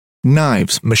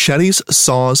Knives, machetes,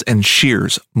 saws, and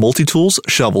shears, multi-tools,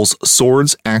 shovels,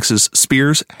 swords, axes,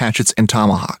 spears, hatchets, and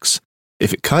tomahawks.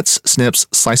 If it cuts, snips,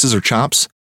 slices, or chops,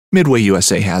 Midway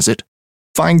USA has it.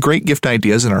 Find great gift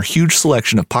ideas in our huge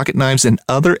selection of pocket knives and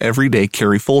other everyday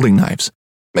carry folding knives.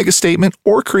 Make a statement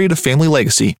or create a family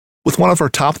legacy with one of our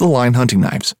top-of-the-line hunting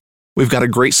knives. We've got a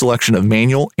great selection of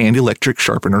manual and electric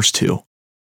sharpeners, too.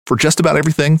 For just about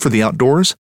everything for the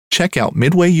outdoors, check out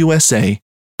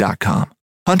MidwayUSA.com.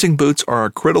 Hunting boots are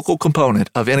a critical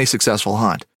component of any successful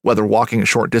hunt. Whether walking a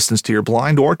short distance to your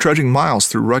blind or trudging miles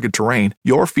through rugged terrain,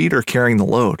 your feet are carrying the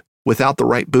load. Without the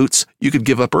right boots, you could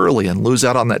give up early and lose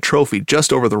out on that trophy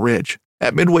just over the ridge.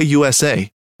 At Midway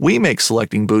USA, we make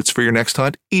selecting boots for your next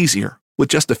hunt easier. With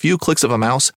just a few clicks of a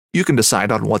mouse, you can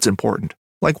decide on what's important,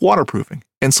 like waterproofing,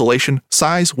 insulation,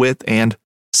 size, width, and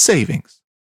savings.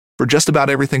 For just about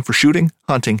everything for shooting,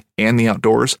 hunting, and the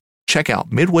outdoors, check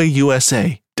out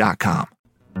MidwayUSA.com.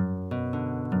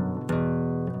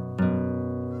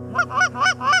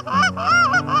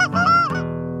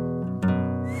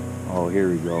 Oh, here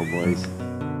we go, boys.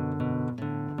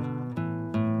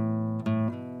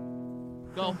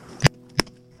 Go.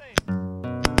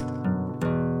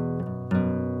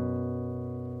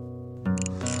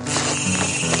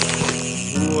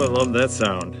 Ooh, I love that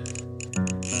sound.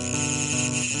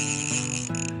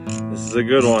 This is a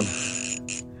good one.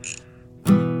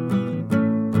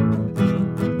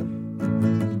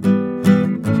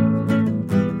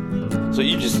 So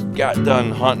you just got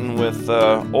done hunting with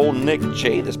old Nick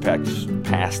J this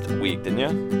past week, didn't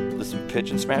you? With some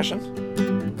pigeon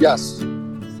smashing? Yes.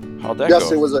 How'd that go?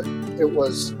 Yes, it was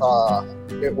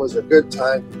a good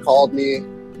time. He called me,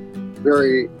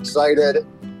 very excited,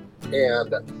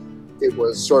 and it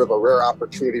was sort of a rare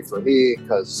opportunity for me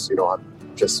because, you know, I'm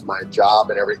just my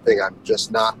job and everything. I'm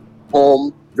just not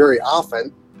home very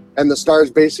often. And the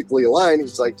stars basically aligned.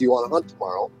 He's like, "Do you want to hunt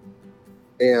tomorrow?"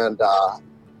 And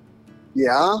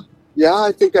yeah,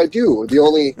 I think I do. The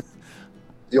only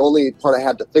part I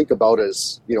had to think about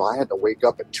is, you know, I had to wake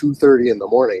up at 2:30 in the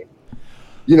morning.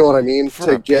 You know what I mean? For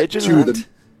to get to hunt? the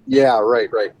yeah, right.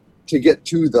 To get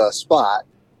to the spot.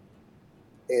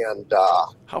 And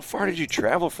how far did you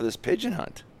travel for this pigeon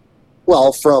hunt?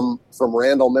 Well, from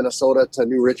Randall, Minnesota to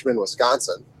New Richmond,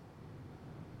 Wisconsin.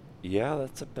 Yeah,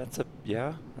 that's a bit.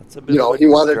 You know, he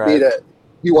wanted drive. me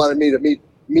to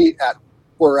meet at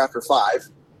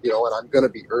 5:15. You know, and I'm going to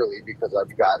be early because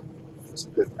I've got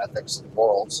some good ethics and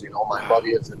morals. You know, my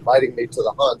buddy is inviting me to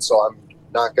the hunt, so I'm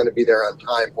not going to be there on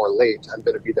time or late. I'm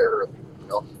going to be there early. You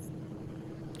know.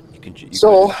 You couldn't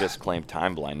just claim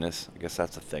time blindness. I guess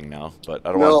that's a thing now. But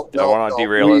I don't want to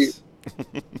derail us.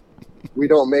 We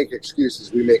don't make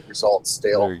excuses. We make results,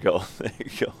 Dale. There you go.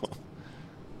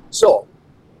 So,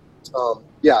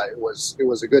 yeah, it was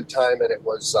a good time, and it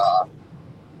was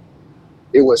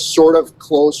sort of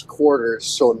close quarters.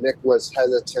 So Nick was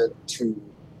hesitant to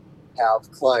have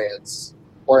clients,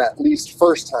 or at least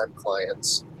first-time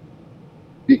clients,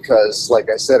 because, like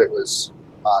I said, it was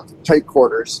tight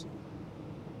quarters.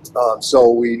 So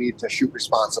we need to shoot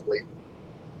responsibly.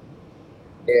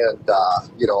 And,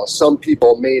 you know, some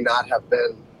people may not have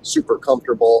been super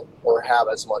comfortable or have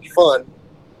as much fun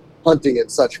hunting in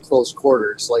such close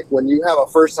quarters. Like when you have a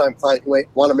first-time client, you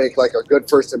want to make like a good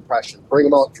first impression. Bring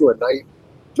them out to a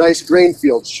nice grain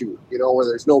field shoot, you know, where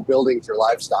there's no buildings or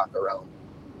livestock around.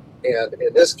 And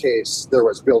in this case, there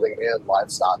was building and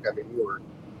livestock. I mean, we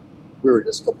were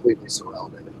just completely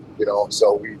surrounded, you know,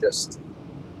 so it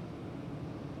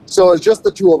was just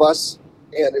the two of us,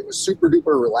 and it was super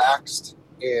duper relaxed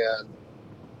and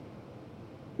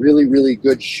really, really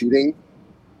good shooting.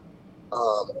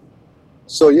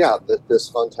 So yeah, this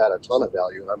hunt had a ton of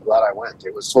value, and I'm glad I went.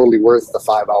 It was totally worth the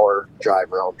 5-hour drive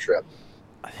round trip.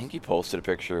 I think he posted a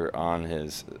picture on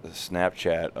his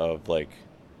Snapchat of like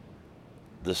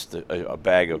a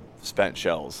bag of spent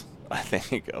shells, I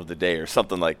think, of the day or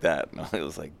something like that. And I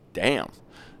was like, damn,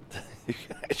 you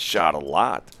guys shot a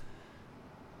lot.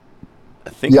 I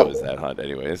think it was that hunt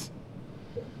anyways.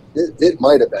 It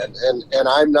might have been. And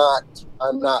I'm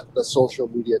not the social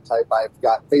media type. I've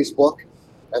got Facebook,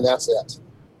 and that's it.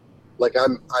 Like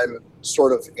I'm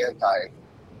sort of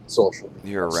anti-social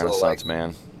media. You're a Renaissance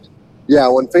man. Yeah,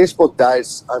 when Facebook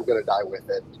dies, I'm going to die with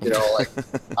it. You know, like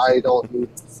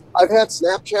I've had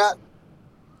Snapchat.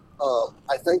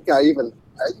 I think I even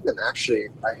actually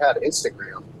had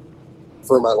Instagram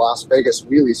for my Las Vegas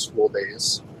wheelie school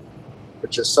days,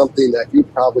 which is something that you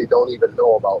probably don't even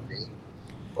know about me.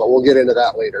 But we'll get into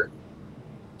that later.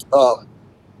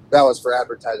 That was for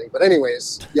advertising. But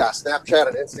anyways, yeah, Snapchat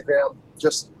and Instagram,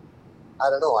 just, I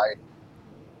don't know.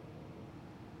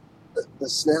 the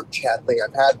Snapchat thing.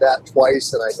 I've had that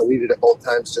twice, and I deleted it both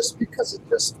times just because it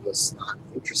just was not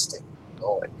interesting.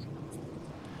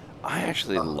 I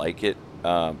actually like it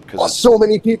because so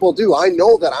many people do. I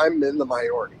know that I'm in the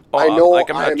minority. I know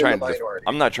I'm in the minority.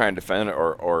 I'm not trying to defend it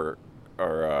or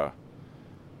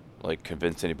like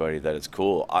convince anybody that it's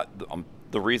cool.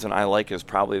 The reason I like it is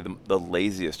probably the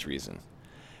laziest reason.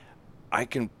 I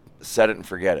can set it and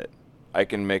forget it. I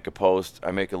can make a post.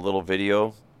 I make a little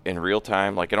video in real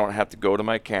time. Like I don't have to go to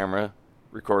my camera,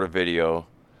 record a video,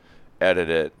 edit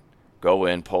it, go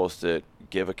in, post it,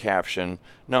 give a caption.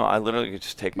 No, I literally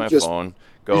just take my phone,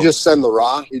 go. You just send the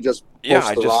raw. You just post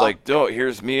I just raw. Like, oh,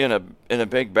 here's me in a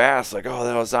big bass. Like, oh,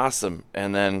 that was awesome,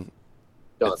 and then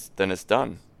it's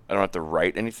done. I don't have to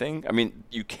write anything. I mean,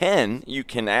 you can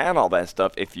add all that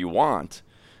stuff if you want.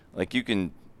 Like you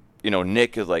can,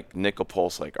 Nick will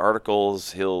post like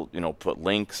articles. He'll put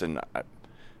links, and I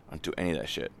don't do any of that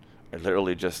shit. I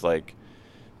literally just like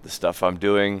the stuff I'm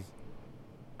doing.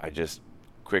 I just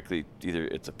quickly either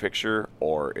it's a picture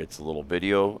or it's a little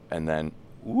video, and then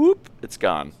whoop, it's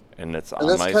gone, and it's on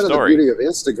my story. And that's kind of the beauty of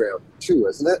Instagram too,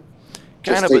 isn't it?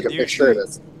 Kind of,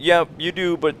 but yeah, you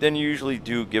do, but then you usually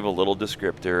do give a little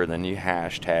descriptor, and then you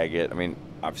hashtag it. I mean,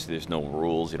 obviously there's no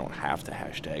rules. You don't have to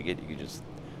hashtag it. You can just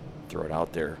throw it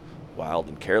out there wild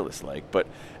and careless like. But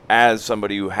as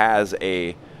somebody who has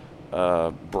a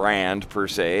brand per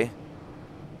se,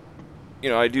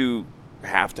 I do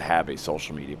have to have a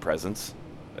social media presence,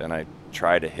 and I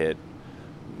try to hit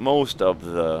most of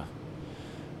the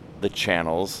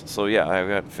channels. So yeah, I've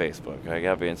got Facebook, I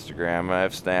have Instagram, I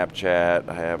have Snapchat,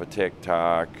 I have a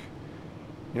TikTok.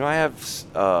 I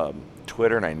have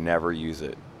Twitter, and I never use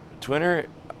it. Twitter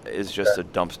is just a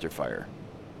dumpster fire.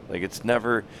 Like it's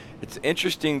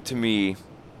interesting to me.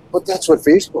 But that's what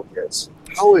Facebook is.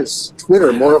 How is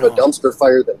Twitter more of a dumpster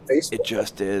fire than Facebook? It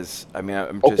just is. I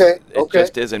mean, it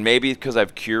just is, and maybe because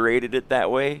I've curated it that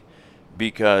way,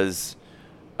 because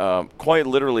quite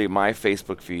literally, my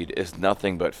Facebook feed is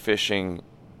nothing but fishing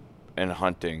and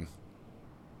hunting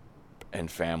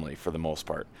and family for the most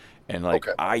part. And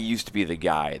I used to be the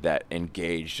guy that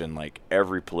engaged in like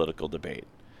every political debate,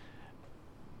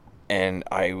 and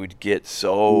I would get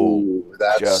so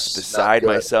just beside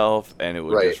myself, and it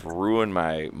would just ruin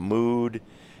my mood.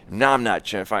 Now I'm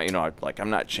not, I'm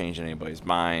not changing anybody's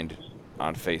mind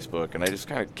on Facebook, and I just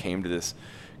kind of came to this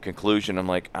conclusion. I'm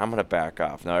like, I'm gonna back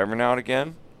off. Now every now and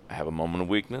again, I have a moment of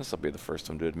weakness. I'll be the first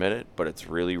one to admit it, but it's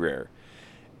really rare.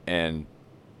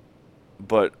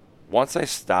 But once I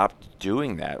stopped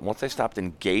doing that, once I stopped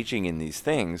engaging in these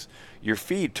things, your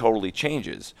feed totally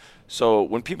changes. So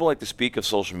when people like to speak of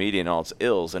social media and all its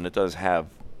ills, and it does have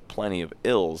plenty of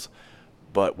ills,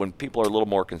 but when people are a little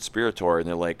more conspiratory and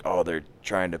they're like, oh, they're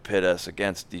trying to pit us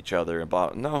against each other and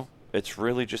blah, no, it's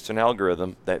really just an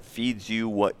algorithm that feeds you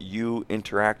what you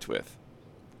interact with.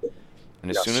 And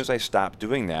as soon as I stopped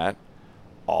doing that,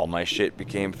 all my shit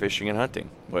became fishing and hunting.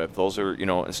 But if those are,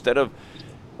 instead of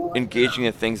engaging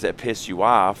in things that piss you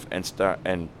off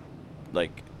and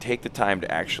take the time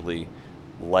to actually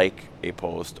like a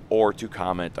post or to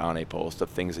comment on a post of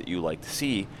things that you like to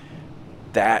see,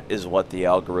 that is what the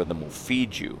algorithm will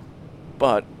feed you.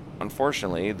 But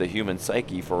unfortunately, the human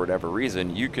psyche, for whatever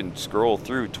reason, you can scroll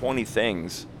through 20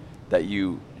 things that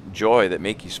you enjoy, that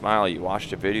make you smile. You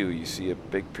watched a video, you see a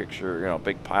big picture, a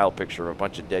big pile picture of a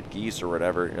bunch of dead geese or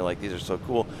whatever, and you're like, these are so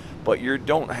cool, but you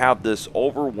don't have this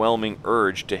overwhelming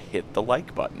urge to hit the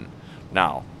like button.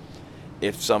 Now,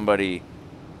 if somebody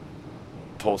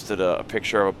posted a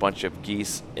picture of a bunch of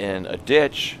geese in a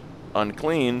ditch,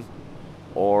 unclean,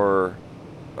 or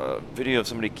a video of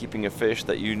somebody keeping a fish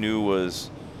that you knew was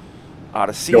out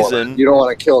of season, you don't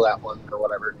want to kill that one or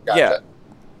whatever. Gotcha. Yeah.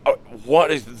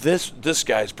 What is this? This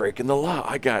guy's breaking the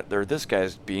law. This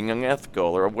guy's being unethical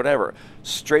or whatever.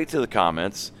 Straight to the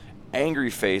comments, angry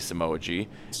face emoji,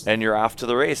 and you're off to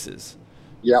the races.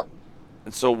 Yep.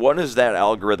 And so what is that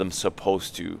algorithm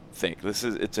supposed to think?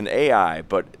 It's an AI,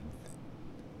 but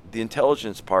the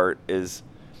intelligence part is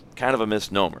kind of a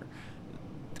misnomer.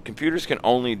 The computers can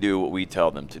only do what we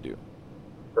tell them to do.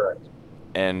 Correct.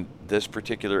 And this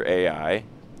particular AI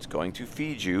is going to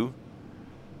feed you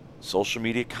social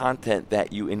media content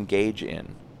that you engage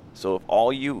in. So if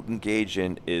all you engage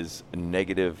in is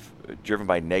negative, driven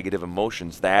by negative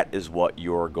emotions, that is what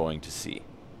you're going to see.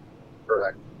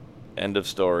 Correct. End of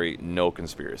story, no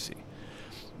conspiracy.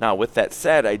 Now, with that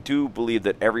said, I do believe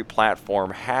that every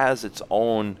platform has its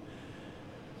own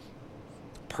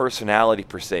personality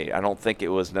per se. I don't think it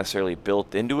was necessarily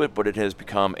built into it, but it has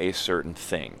become a certain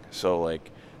thing. So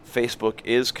like Facebook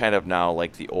is kind of now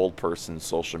like the old person's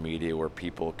social media where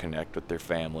people connect with their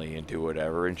family and do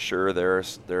whatever. And sure, there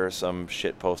are some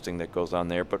shit posting that goes on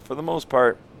there, but for the most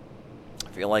part, I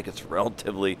feel like it's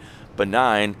relatively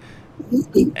benign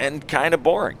and kind of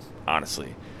boring,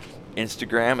 honestly.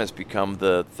 Instagram has become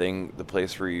the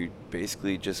place where you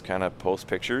basically just kind of post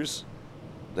pictures.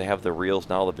 They have the reels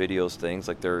now, the videos, things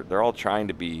like they're all trying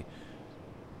to be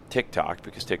TikTok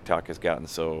because TikTok has gotten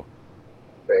so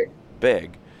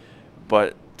big.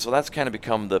 But so that's kind of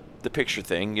become the picture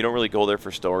thing. You don't really go there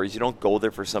for stories. You don't go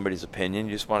there for somebody's opinion.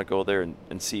 You just want to go there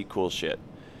and see cool shit.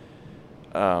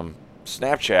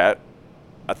 Snapchat,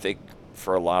 I think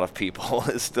for a lot of people,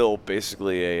 is still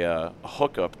basically a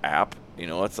hookup app. You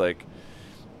know, it's like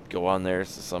go on there to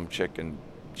some chick and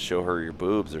show her your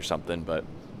boobs or something. But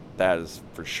that is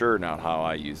for sure not how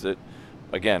I use it.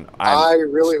 Again, I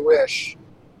really wish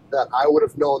that I would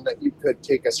have known that you could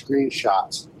take a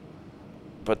screenshot.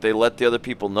 But they let the other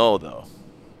people know, though.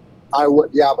 I would,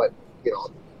 yeah, but, you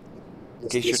know. In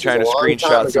case you're trying to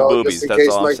screenshot some boobies, that's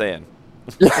all I'm saying.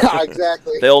 Yeah,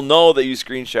 exactly. They'll know that you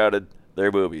screenshotted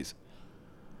their boobies.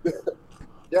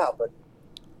 Yeah, but,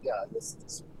 yeah.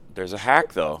 There's a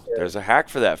hack, though. There's a hack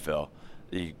for that, Phil.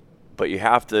 But you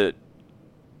have to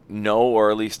know or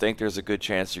at least think there's a good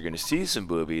chance you're going to see some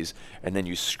boobies, and then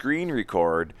you screen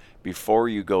record before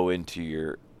you go into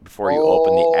you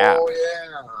open the app. Oh,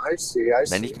 yeah, I see.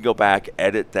 Then you can go back,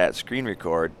 edit that screen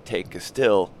record, take a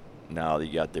still. Now that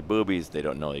you got their boobies, they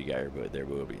don't know you got their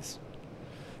boobies.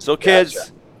 So kids,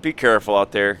 Gotcha. Be careful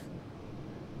out there.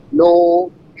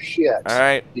 No shit. All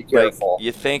right, be careful. Like,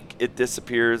 you think it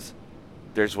disappears?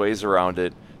 There's ways around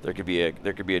it. There could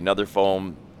be another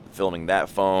phone filming that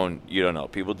phone. You don't know.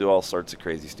 People do all sorts of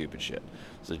crazy, stupid shit.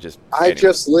 So I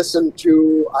just listened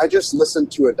to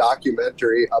a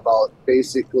documentary about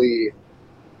basically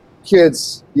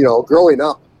kids, you know, growing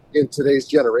up in today's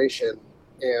generation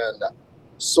and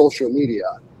social media,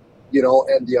 you know,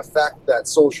 and the effect that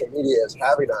social media is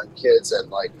having on kids.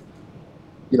 And like,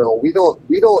 you know, we don't,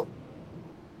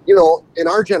 you know, in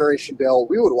our generation, Bill,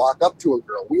 we would walk up to a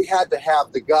girl. We had to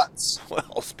have the guts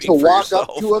to walk up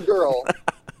to a girl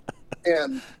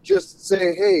and just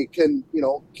say, hey, can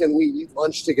we eat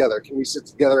lunch together? Can we sit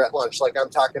together at lunch? Like I'm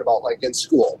talking about like in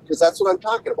school, because that's what I'm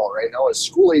talking about right now is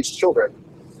school-age children.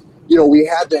 You know, we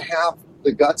had to have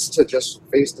the guts to just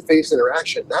face-to-face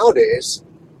interaction. Nowadays,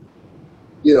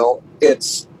 you know,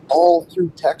 it's all through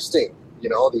texting. You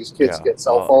know, these kids get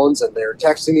cell phones and they're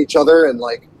texting each other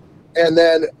and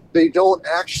then they don't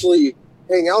actually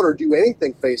hang out or do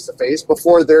anything face-to-face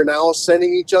before they're now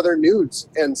sending each other nudes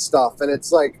and stuff. And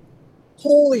it's like,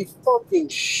 holy fucking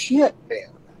shit, man.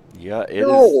 Yeah,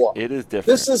 it is different.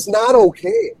 This is not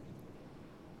okay.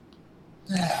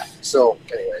 So,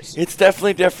 anyways. It's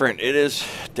definitely different. It is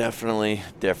definitely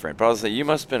different. But I was like, you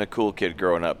must have been a cool kid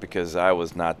growing up because I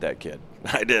was not that kid.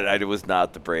 I was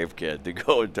not the brave kid to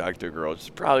go and talk to a girl. Which is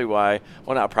probably why,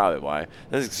 well, not probably why.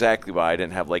 That's exactly why I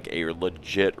didn't have like a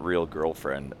legit real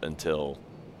girlfriend until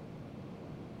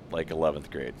like 11th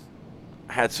grade.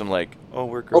 I had some like, oh,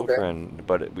 we're girlfriend,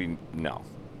 but no.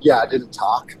 Yeah, didn't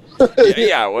talk.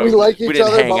 Yeah, we like each we didn't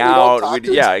other, hang but we out. don't talk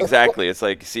to Yeah, each exactly. It's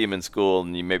like see him in school,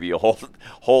 and you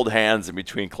hold hands in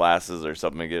between classes or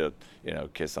something, and get a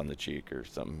kiss on the cheek or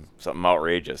something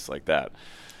outrageous like that.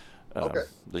 Okay.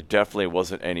 There definitely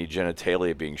wasn't any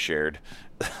genitalia being shared.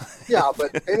 Yeah,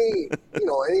 but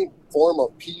any form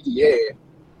of PDA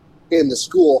in the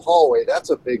school hallway,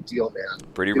 that's a big deal, man.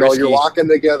 Pretty risky. You're walking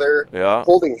together,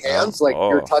 holding hands,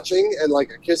 you're touching, and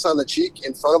like a kiss on the cheek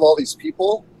in front of all these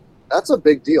people. That's a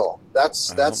big deal.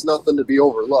 That's nothing to be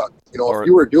overlooked. You know, if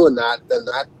you were doing that, then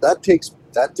that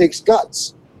takes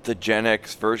guts. The Gen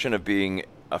X version of being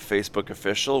a Facebook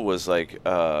official was like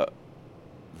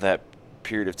that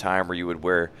period of time where you would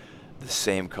wear the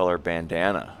same color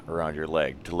bandana around your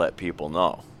leg to let people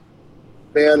know.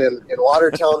 Man, in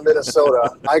Watertown,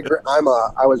 Minnesota,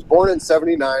 I was born in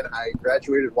 '79. I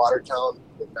graduated Watertown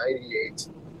in '98.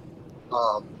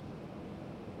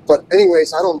 But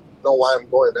anyways, I don't know why I'm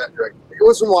going that direction. It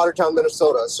was in Watertown,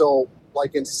 Minnesota. So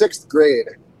like in sixth grade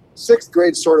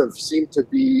sort of seemed to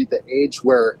be the age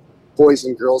where boys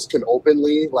and girls can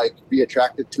openly like be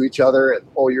attracted to each other and,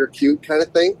 oh, you're cute kind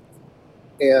of thing.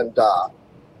 And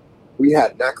we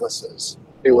had necklaces.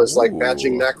 It was like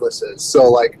matching necklaces. So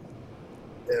like,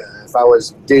 if I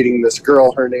was dating this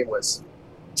girl, her name was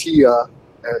Tia,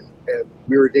 and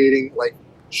we were dating, like,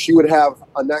 she would have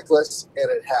a necklace and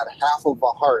it had half of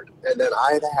a heart, and then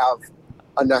I'd have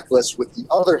a necklace with the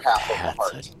other half of a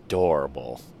heart. That's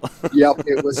adorable. Yep,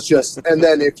 it was just, and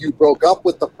then if you broke up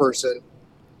with the person,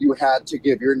 you had to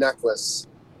give your necklace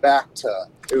back to,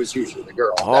 it was usually the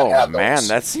girl. Oh, that had man, those.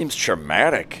 that seems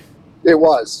traumatic. It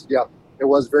was, yep. It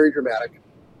was very dramatic.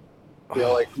 You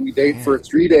know, like we date for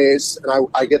 3 days, and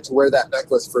I get to wear that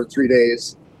necklace for 3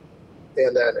 days,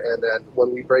 and then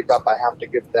when we break up, I have to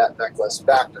give that necklace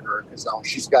back to her because now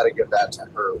she's got to give that to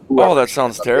her. Oh, that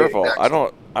sounds terrible. I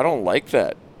don't like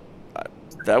that.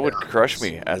 That would crush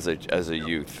me as a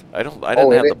youth. I didn't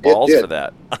have the balls for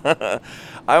that.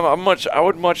 I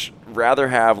would much rather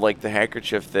have like the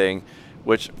handkerchief thing,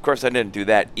 which of course I didn't do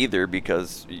that either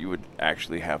because you would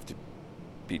actually have to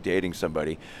be dating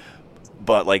somebody.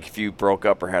 But like if you broke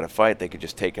up or had a fight, they could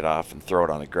just take it off and throw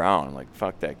it on the ground. Like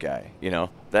fuck that guy, you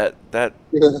know that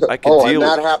I can deal.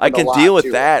 I can deal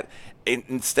with that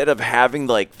instead of having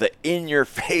like the in your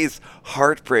face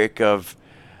heartbreak of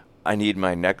I need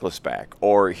my necklace back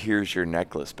or here's your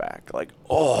necklace back. Like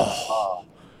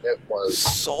it was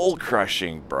soul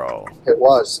crushing, bro. It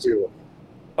was too.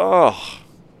 Oh.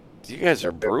 You guys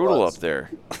are brutal up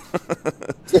there.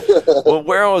 Well,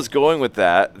 where I was going with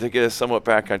that, to get us somewhat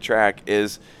back on track,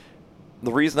 is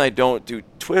the reason I don't do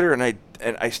Twitter, and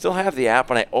I still have the app,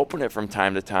 and I open it from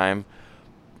time to time.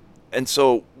 And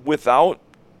so without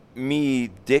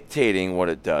me dictating what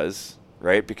it does,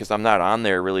 right, because I'm not on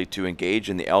there really to engage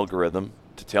in the algorithm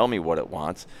to tell me what it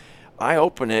wants, I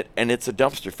open it, and it's a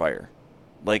dumpster fire.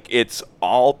 Like, it's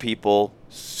all people,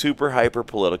 super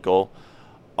hyper-political,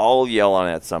 all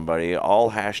yelling at somebody,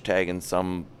 all hashtagging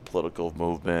some political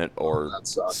movement or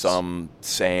some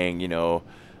saying, you know,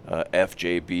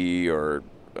 FJB or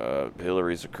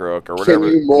Hillary's a crook or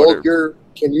whatever.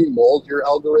 Can you mold your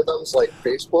algorithms like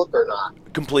Facebook or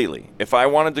not? Completely. If I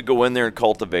wanted to go in there and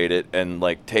cultivate it and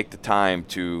like take the time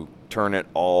to turn it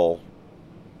all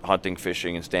hunting,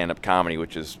 fishing, and stand-up comedy,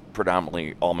 which is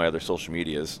predominantly all my other social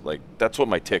medias, like that's what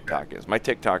my TikTok is. My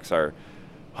TikToks are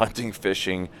hunting,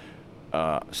 fishing,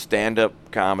 stand-up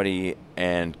comedy,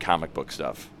 and comic book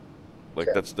stuff. Like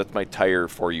that's my entire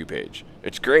For You page.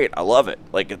 It's great. I love it.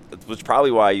 Like it's probably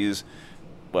why I use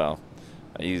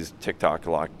TikTok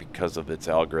a lot because of its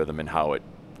algorithm and how it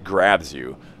grabs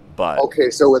you. But okay,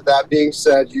 so with that being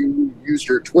said, you use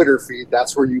your Twitter feed.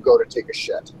 That's where you go to take a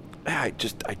shit. I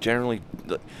generally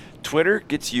Twitter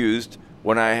gets used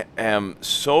when I am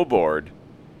so bored.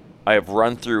 I have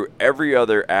run through every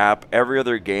other app, every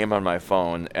other game on my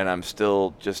phone, and I'm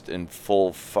still just in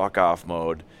full fuck off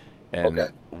mode,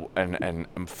 and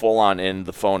I'm full on in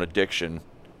the phone addiction,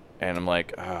 and I'm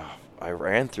like, I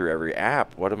ran through every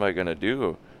app. What am I gonna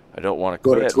do? I don't want to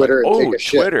quit. Go to Twitter and take a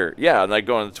shit. Twitter, yeah, and I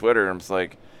go on Twitter, and I'm just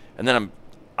like, and then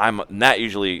and that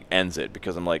usually ends it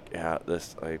because I'm like,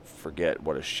 I forget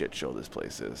what a shit show this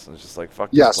place is. And it's just like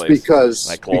fuck this place.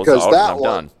 Yes, because that I'm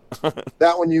one, done.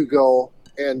 that one you go.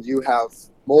 And you have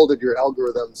molded your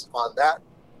algorithms on that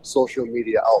social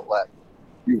media outlet.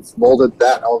 You've molded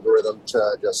that algorithm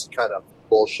to just kind of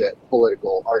bullshit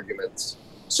political arguments.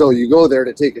 So you go there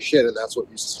to take a shit, and that's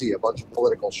what you see, a bunch of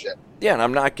political shit. Yeah, and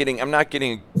I'm not getting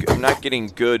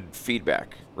good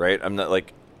feedback, right? I'm not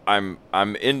like I'm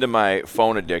into my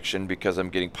phone addiction because I'm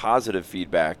getting positive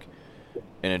feedback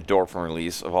and endorphin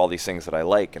release of all these things that I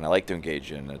like and I like to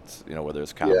engage in. It's, you know, whether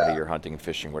it's comedy or hunting,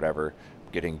 fishing, whatever,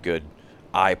 getting good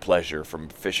eye pleasure from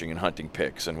fishing and hunting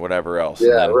pics and whatever else.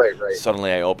 Yeah, and then right.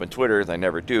 Suddenly I open Twitter, as I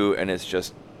never do, and it's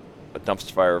just a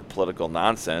dumpster fire of political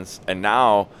nonsense. And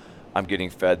now I'm getting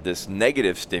fed this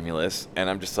negative stimulus, and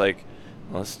I'm just like,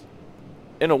 well,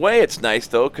 in a way it's nice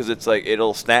though, because it's like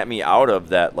it'll snap me out of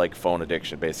that like phone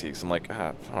addiction basically. So I'm like,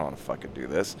 I don't want to fucking do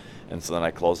this, and so then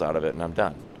I close out of it and I'm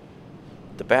done.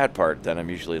 The bad part, then I'm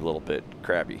usually a little bit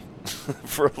crabby.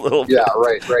 For a little bit. Yeah,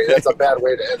 right. That's a bad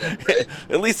way to end it, right?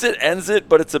 At least it ends it,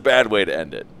 but it's a bad way to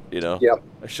end it, you know? Yep.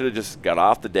 I should have just got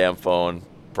off the damn phone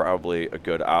probably a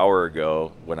good hour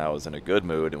ago when I was in a good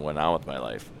mood and went on with my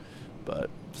life.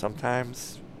 But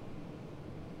sometimes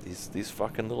these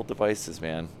fucking little devices,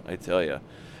 man, I tell you.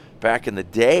 Back in the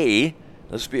day,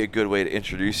 this would be a good way to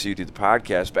introduce you to the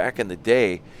podcast. Back in the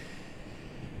day,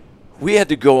 we had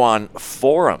to go on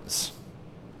forums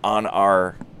on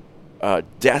our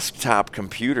desktop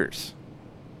computers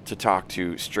to talk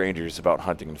to strangers about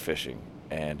hunting and fishing.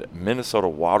 And Minnesota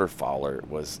Waterfowler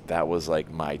was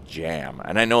like my jam.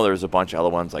 And I know there's a bunch of other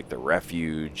ones like the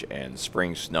Refuge and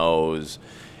Spring Snows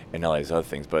and all these other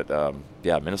things, but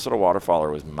Minnesota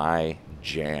Waterfowler was my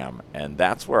jam, and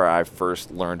that's where I first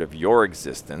learned of your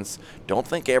existence. Don't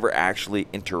think I ever actually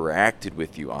interacted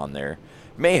with you on there.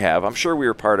 May have. I'm sure we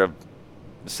were part of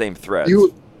the same thread.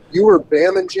 You were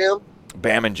Bam and Jam?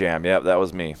 Bam and Jam, yeah, that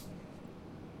was me.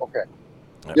 Okay.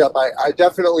 Yep, I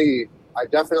definitely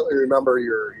remember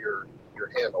your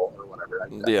handle or whatever. I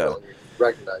definitely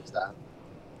recognize that.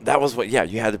 that was what. Yeah,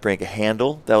 you had to bring a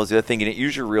handle. That was the other thing. You didn't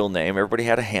use your real name. Everybody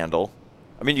had a handle.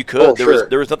 I mean, you could. Oh, There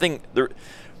sure. was nothing. There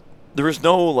was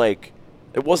no like.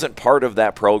 It wasn't part of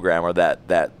that program or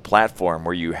that platform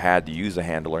where you had to use a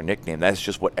handle or nickname. That's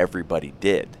just what everybody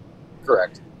did.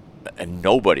 Correct. And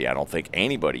nobody, I don't think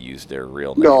anybody used their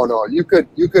real name. No, you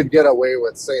could get away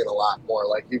with saying a lot more.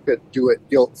 Like you could do it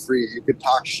guilt free. You could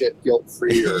talk shit guilt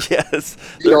free. Or Yes.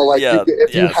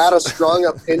 if you yes. had a strong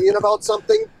opinion about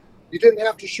something, you didn't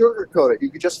have to sugarcoat it. You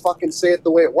could just fucking say it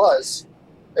the way it was,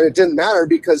 and it didn't matter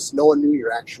because no one knew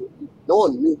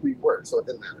who you were, so it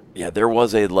didn't matter. Yeah, there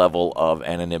was a level of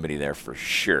anonymity there for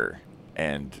sure.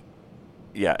 And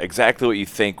yeah, exactly what you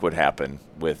think would happen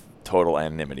with total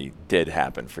anonymity did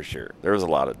happen for sure. I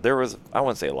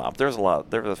wouldn't say a lot, there was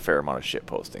a fair amount of shit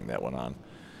posting that went on.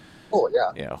 Oh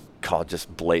yeah. You know,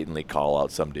 just blatantly call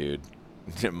out some dude,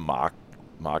 mock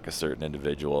a certain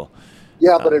individual.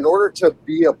 Yeah, but in order to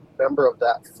be a member of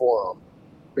that forum,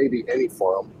 maybe any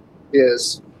forum,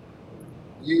 is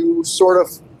you sort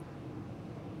of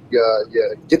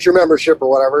you get your membership or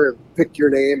whatever and pick your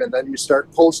name, and then you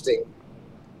start posting.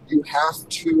 You have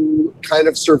to kind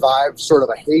of survive sort of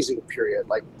a hazing period.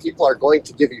 Like, people are going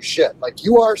to give you shit. Like,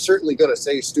 you are certainly going to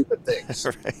say stupid things.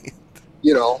 Right.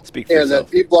 You know? Speak for and yourself.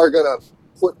 then people are going to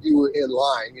put you in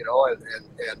line, you know, and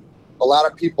a lot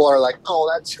of people are like, oh,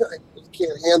 you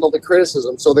can't handle the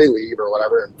criticism, so they leave or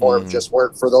whatever, and forums just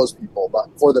weren't for those people. But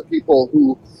for the people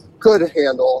who could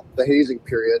handle the hazing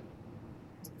period,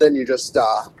 then you just,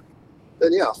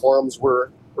 forums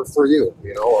were for you,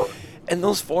 you know? And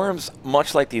those forums,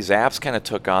 much like these apps, kind of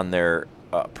took on their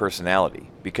personality,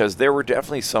 because there were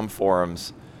definitely some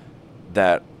forums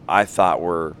that I thought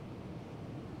were,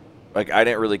 like, I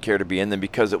didn't really care to be in them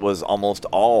because it was almost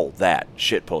all that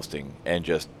shit posting and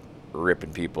just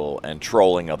ripping people and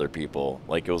trolling other people.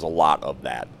 Like, it was a lot of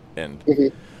that.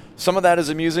 And some of that is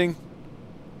amusing,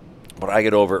 but I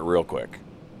get over it real quick.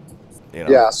 You know?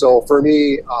 Yeah, so for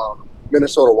me,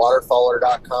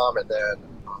 MinnesotaWaterfowler.com, and then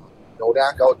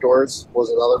Nodak Outdoors was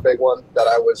another big one that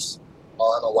I was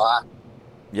on a lot.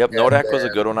 Yep, Nodak was a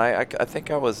good one. I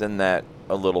think I was in that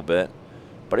a little bit,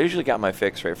 but I usually got my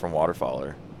fix right from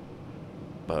Waterfowler.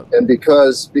 And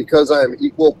because I'm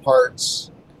equal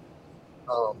parts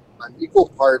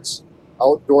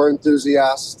outdoor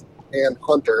enthusiast and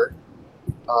hunter,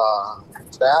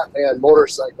 that and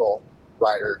motorcycle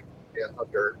rider and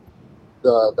hunter.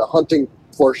 The hunting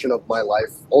portion of my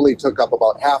life only took up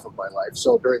about half of my life.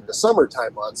 So during the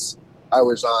summertime months, I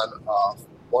was on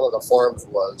one of the forums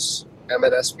was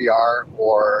MNSBR,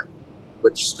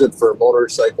 which stood for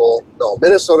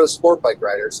Minnesota Sport Bike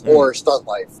Riders, or Stunt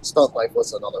Life. Stunt Life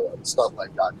was another one,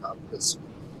 stuntlife.com, because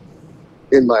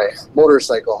in my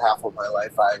motorcycle half of my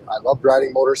life, I loved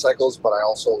riding motorcycles, but I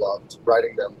also loved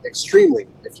riding them extremely,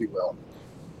 if you will.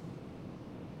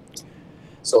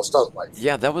 So Stunt Life.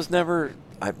 Yeah, that was never...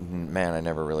 I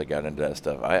never really got into that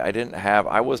stuff.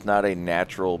 I was not a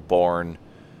natural born,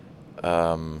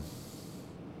 what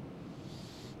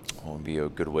would be a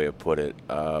good way to put it,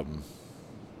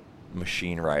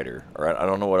 machine rider, or I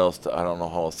don't know I don't know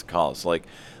how else to call it. So like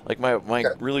my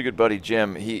really good buddy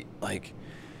Jim, he, like,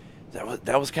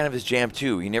 that was kind of his jam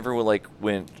too. He never went,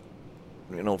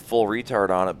 full retard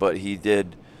on it, but he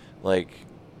did, like,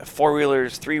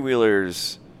 4-wheelers,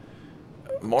 3-wheelers,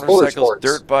 motorcycles,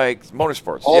 dirt bikes,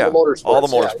 motorsports, all the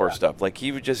motorsport stuff. Like,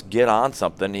 he would just get on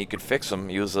something, he could fix them.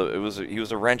 He was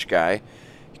a wrench guy.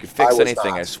 He could fix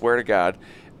anything. I swear to God.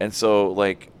 And so,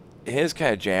 like, his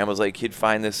kind of jam was, like, he'd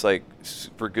find this, like,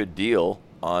 super good deal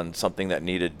on something that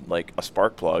needed, like, a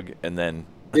spark plug, and then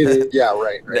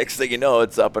right. Next thing you know,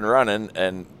 it's up and running,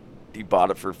 and he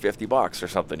bought it for $50 or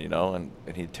something, and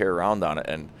he'd tear around on it.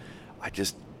 And I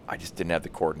just didn't have the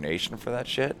coordination for that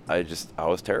shit. I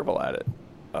was terrible at it.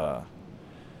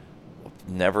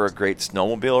 Never a great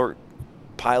snowmobile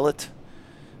pilot.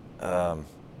 I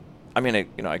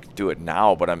could do it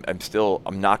now, but I'm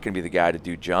not going to be the guy to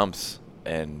do jumps,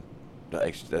 and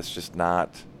that's just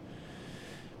not.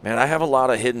 Man, I have a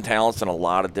lot of hidden talents in a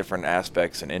lot of different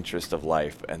aspects and interests of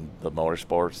life, and the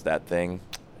motorsports, that thing,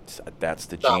 that's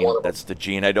the gene. That's the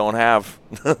gene I don't have.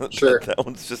 Sure, that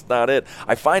one's just not it.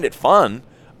 I find it fun.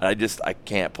 I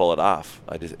can't pull it off.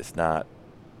 It's not.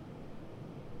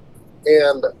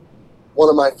 And one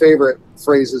of my favorite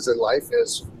phrases in life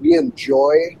is, we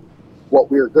enjoy what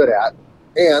we're good at,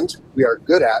 and we are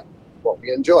good at what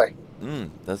we enjoy.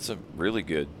 That's a really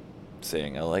good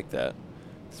saying. I like that.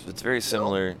 It's very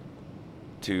similar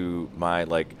to my,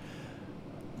 like,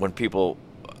 when people,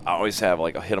 I always have,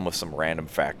 like, I'll hit them with some random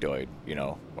factoid,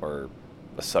 or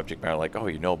a subject matter, like, oh,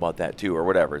 you know about that too, or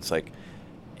whatever. It's like,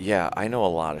 Yeah, I know a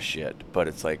lot of shit, but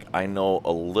it's like I know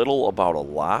a little about a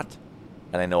lot,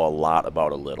 and I know a lot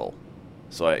about a little.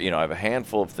 So I have a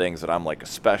handful of things that I'm like a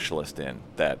specialist in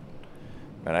that,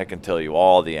 and I can tell you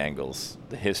all the angles,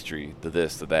 the history, the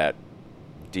this, the that,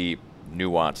 deep,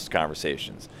 nuanced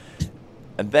conversations.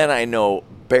 And then I know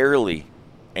barely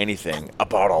anything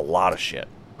about a lot of shit.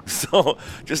 So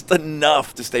just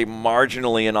enough to stay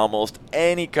marginally in almost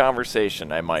any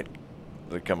conversation I might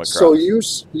come So across.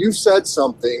 you said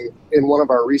something in one of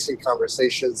our recent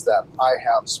conversations that I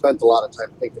have spent a lot of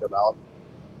time thinking about.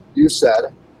 You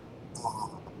said,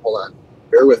 hold on,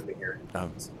 bear with me here.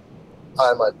 Um,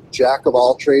 I'm a jack of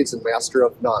all trades and master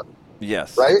of none,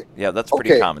 yes. right? Yeah, that's a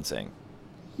pretty Okay. common saying.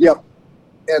 Yep.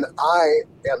 And I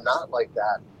am not like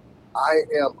that. I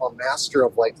am a master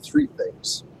of like three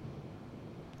things.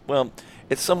 Well,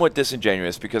 it's somewhat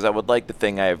disingenuous because I would like to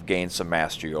think I have gained some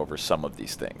mastery over some of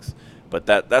these things, but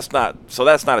that's not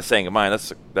a saying of mine.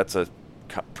 That's a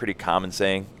pretty common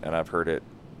saying, and I've heard it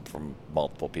from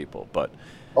multiple people. But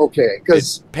Okay, it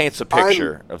because paints a I'm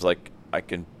picture of like I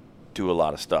can do a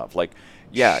lot of stuff. Like,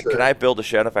 yeah, can sure, I build a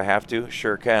shed if I have to?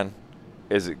 Sure can.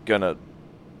 Is it gonna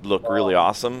look really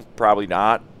awesome? Probably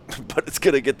not, but it's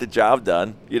gonna get the job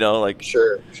done. Like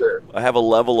sure. I have a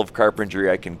level of carpentry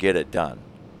I can get it done.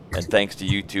 And thanks to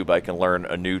YouTube, I can learn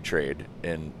a new trade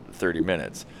in 30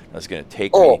 minutes. That's going to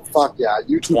take Oh, me fuck yeah.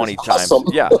 YouTube is 20 times. awesome.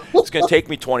 Yeah, it's going to take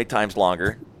me 20 times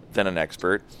longer than an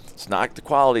expert. It's not the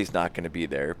quality's not going to be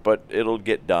there, but it'll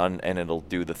get done and it'll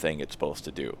do the thing it's supposed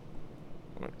to do.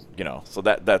 So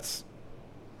that's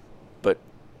but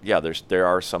yeah, there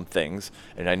are some things,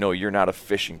 and I know you're not a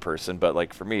fishing person, but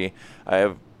like for me, I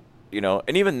have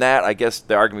and even that, I guess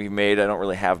the argument you made, I don't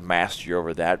really have mastery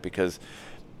over that because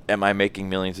am I making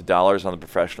millions of dollars on the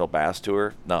professional bass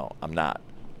tour? No, I'm not.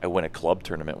 I win a club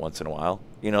tournament once in a while,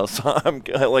 so I'm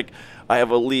like I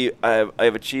have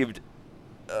achieved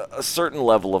a certain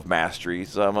level of mastery.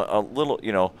 So I'm a little,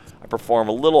 I perform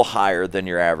a little higher than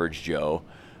your average Joe,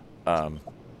 um,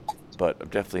 but I'm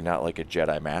definitely not like a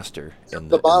Jedi master in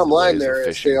The the bottom line ways of there is,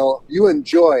 fishing. Dale, you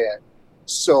enjoy it.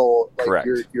 So like Correct.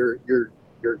 you're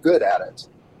good at it.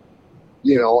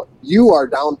 You are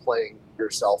downplaying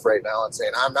yourself right now and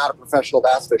saying, I'm not a professional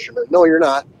bass fisherman. No, you're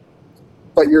not.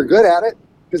 But you're good at it,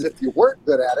 because if you weren't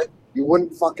good at it, you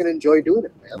wouldn't fucking enjoy doing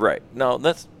it, man. Right. No,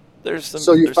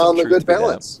 So you there's some found the truth good to be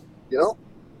that. balance, you know?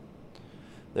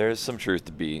 There's some truth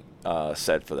to be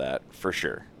said for that, for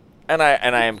sure. And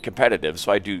I am competitive,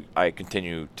 so I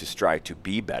continue to strive to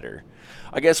be better.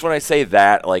 I guess when I say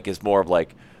that, like, is more of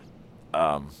like,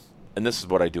 and this is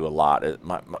what I do a lot.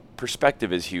 My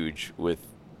perspective is huge with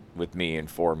me and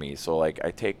for me. So like,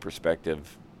 I take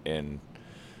perspective in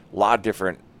a lot of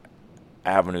different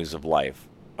avenues of life.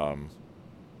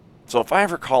 So if I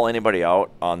ever call anybody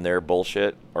out on their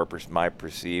bullshit or my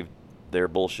perceived their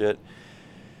bullshit,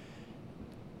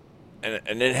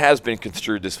 and it has been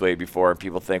construed this way before, and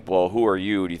people think, well, who are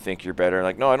you? Do you think you're better?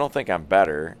 Like, no, I don't think I'm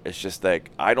better. It's just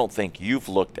like, I don't think you've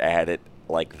looked at it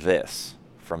like this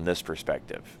from this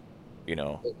perspective,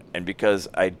 And because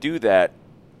I do that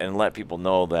and let people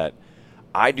know that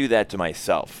I do that to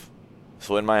myself.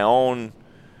 So in my own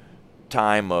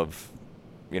time of,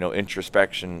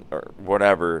 introspection or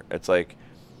whatever, it's like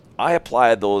I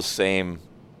apply those same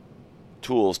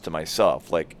tools to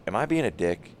myself. Like, am I being a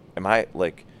dick? Am I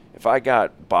like, if I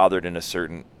got bothered in a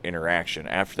certain interaction,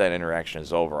 after that interaction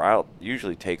is over, I'll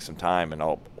usually take some time and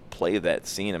I'll play that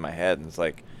scene in my head. And it's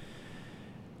like,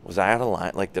 was I out of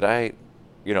line? Like, did I,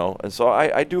 and so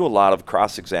I do a lot of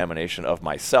cross examination of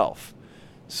myself.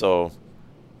 So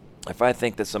if I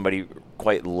think that somebody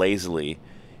quite lazily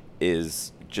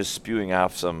is just spewing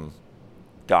off some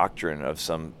doctrine of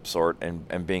some sort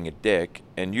and being a dick,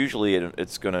 and usually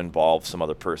it's going to involve some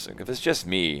other person. If it's just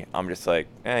me, I'm just like,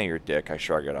 you're a dick. I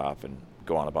shrug it off and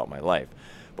go on about my life.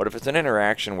 But if it's an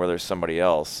interaction where there's somebody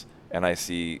else and I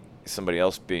see somebody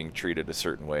else being treated a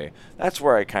certain way, that's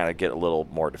where I kind of get a little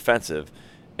more defensive.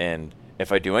 And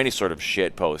if I do any sort of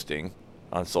shit posting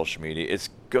on social media, it's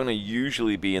going to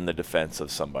usually be in the defense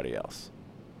of somebody else.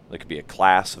 It could be a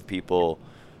class of people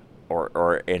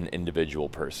or an individual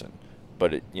person.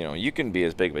 But you can be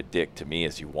as big of a dick to me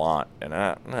as you want, and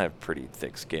I have pretty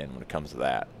thick skin when it comes to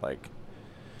that. Like,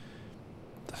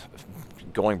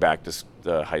 going back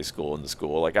to high school and the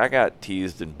school, like, I got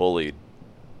teased and bullied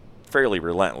fairly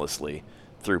relentlessly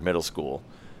through middle school.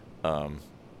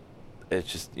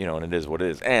 It's just, and it is what it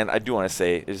is. And I do want to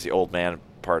say, it's the old man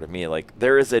part of me. Like,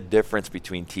 there is a difference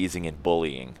between teasing and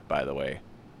bullying, by the way,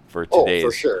 for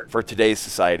For sure. today's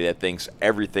society that thinks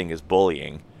everything is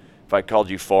bullying. If I called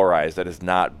you Four Eyes, that is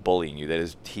not bullying you. That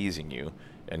is teasing you.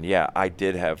 And yeah, I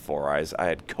did have 4 eyes. I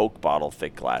had Coke bottle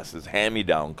thick glasses,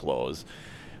 hand-me-down clothes.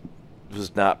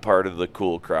 Was not part of the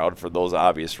cool crowd for those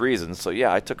obvious reasons. So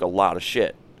yeah, I took a lot of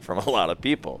shit from a lot of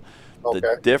people. Okay.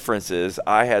 The difference is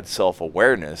I had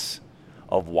self-awareness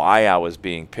of why I was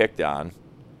being picked on.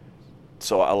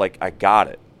 So I got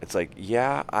it. It's like,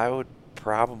 yeah, I would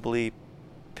probably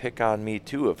pick on me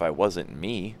too if I wasn't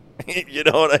me. You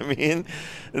know what I mean?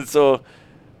 And so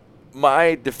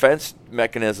my defense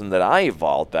mechanism that I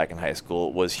evolved back in high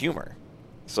school was humor.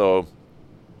 So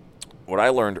what I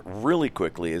learned really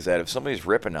quickly is that if somebody's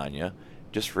ripping on you,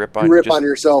 just rip on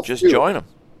yourself. Just too. join them.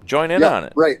 Join in on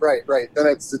it. Right. Then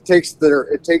it takes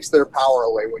their power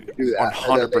away when you do that.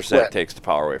 100% takes the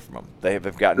power away from them.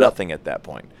 They've got nothing at that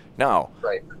point. Now,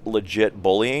 legit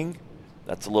bullying,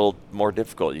 that's a little more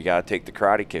difficult. You got to take the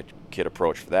Karate Kid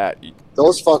approach for that.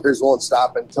 Those fuckers won't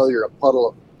stop until you're a puddle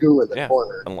of goo in the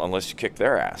corner. Unless you kick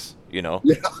their ass, you know?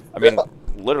 Yeah. I mean,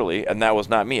 literally, and that was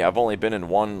not me. I've only been in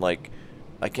one,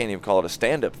 I can't even call it a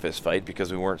stand-up fist fight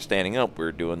because we weren't standing up. We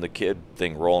were doing the kid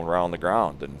thing, rolling around the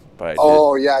ground.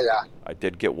 I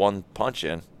did get one punch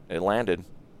in. It landed.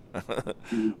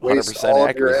 100% all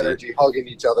of your energy hugging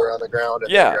each other on the ground.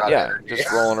 And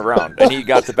just rolling around. And he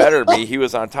got the better of me. He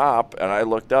was on top, and I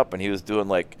looked up, and he was doing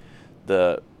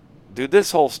dude,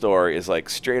 this whole story is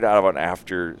straight out of an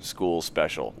after-school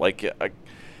special.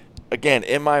 Again,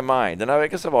 in my mind, and I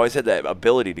guess I've always had that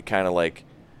ability to kind of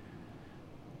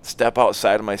step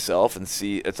outside of myself and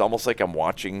see. It's almost like I'm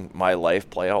watching my life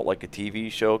play out like a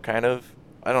TV show, kind of.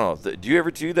 I don't know. Do you ever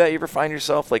do that? You ever find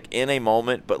yourself in a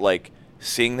moment, but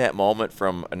seeing that moment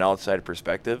from an outside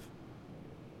perspective?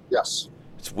 Yes.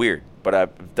 It's weird, but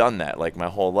I've done that my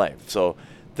whole life. So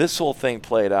this whole thing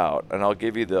played out, and I'll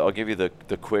give you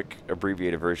the quick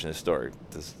abbreviated version of the story.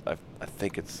 I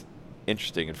think it's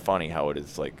interesting and funny how it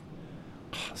is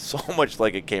so much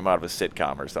like it came out of a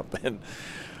sitcom or something.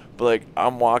 But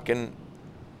I'm walking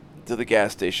to the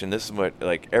gas station. This is what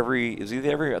I think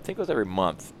it was every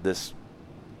month this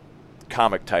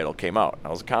comic title came out. I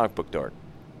was a comic book dork,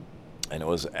 and it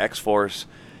was X-Force.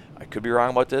 I could be wrong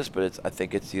about this, but I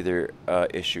think it's either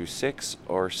issue 6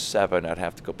 or 7. I'd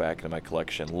have to go back into my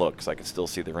collection and look, because I can still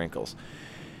see the wrinkles.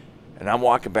 And I'm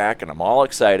walking back, and I'm all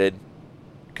excited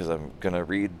because I'm gonna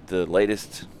read the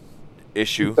latest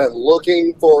issue. You've been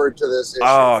looking forward to this issue.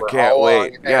 Oh, can't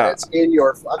wait! Yeah, it's in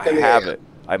your fucking I have hand. it.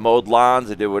 I mowed lawns.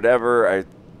 I did whatever. I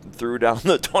threw down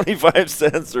the 25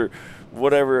 cents or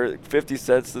whatever 50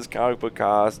 cents this comic book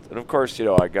cost, and of course,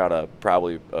 I got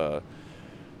probably a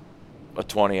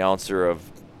 20-ouncer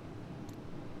of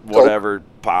whatever Coke.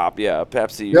 Pop,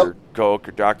 Pepsi or Coke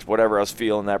or Dr. whatever I was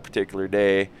feeling that particular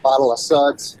day. Bottle of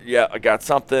Suds. Yeah, I got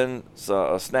something,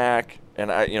 a snack,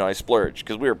 and I splurged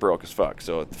because we were broke as fuck.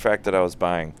 So the fact that I was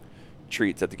buying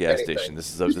treats at the gas station, this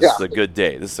is a good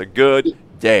day. This is a good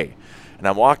day. And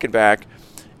I'm walking back,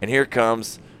 and here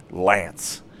comes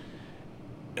Lance.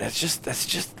 And that's just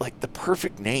the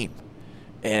perfect name.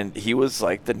 And he was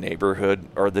the neighborhood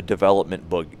or the development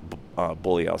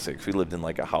bully, I'll say, because we lived in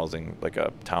a housing, a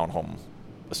townhome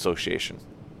association.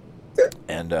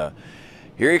 And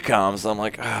here he comes. I'm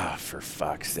like, for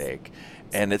fuck's sake.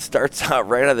 And it starts out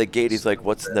right out of the gate. He's like,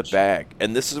 what's in the bag?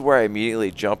 And this is where I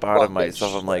immediately jump out of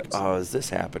myself. I'm like, oh, is this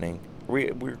happening?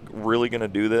 We're really going to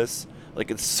do this?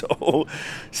 It's so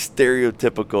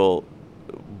stereotypical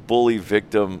bully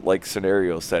victim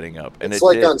scenario setting up. And it's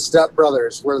on Step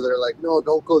Brothers where they're like, no,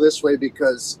 don't go this way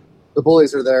because the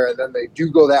bullies are there, and then they do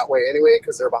go that way anyway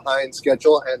because they're behind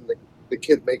schedule, and the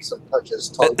kid makes them touch his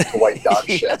tongue to white dog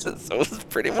shit. So it was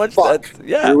pretty much that.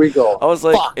 Yeah. Here we go. I was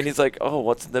like, and he's like, oh,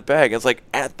 what's in the bag? It's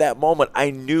at that moment,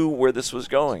 I knew where this was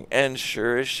going, and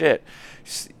sure as shit,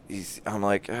 I'm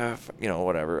like,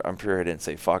 whatever. I'm sure I didn't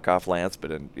say fuck off, Lance, but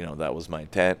that was my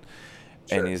intent.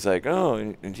 Sure. And he's like, oh,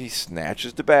 and he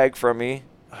snatches the bag from me.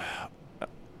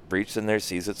 Reaches in there,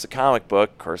 sees it's a comic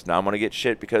book. Of course, now I'm going to get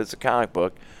shit because it's a comic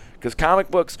book. Because comic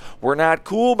books were not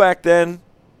cool back then.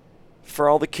 For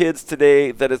all the kids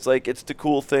today, that it's it's the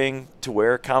cool thing to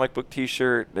wear a comic book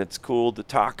t-shirt. It's cool to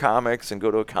talk comics and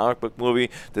go to a comic book movie.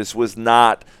 This was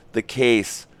not the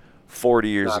case 40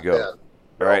 years ago.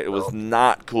 All right, it was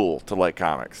not cool to like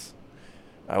comics.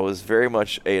 I was very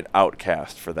much an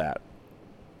outcast for that.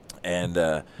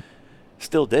 And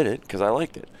still did it because I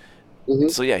liked it. Mm-hmm.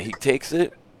 So, yeah, he takes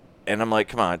it, and I'm like,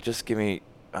 come on, just give me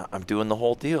I'm doing the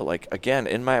whole deal. Again,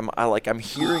 in my I'm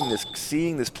hearing this,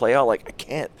 seeing this play out. I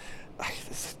can't.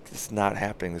 This is not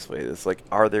happening this way. It's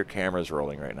are there cameras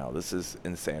rolling right now? This is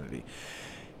insanity.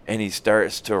 And he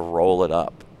starts to roll it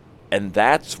up. And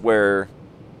that's where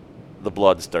the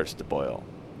blood starts to boil.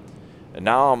 And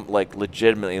now I'm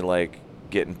legitimately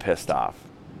getting pissed off.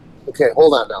 Okay,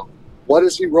 hold on now. What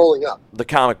is he rolling up? The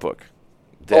comic book.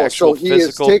 The actual so he is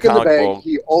physical taking the comic bag.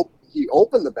 book. He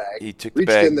opened the bag. He took the reached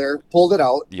bag in there, pulled it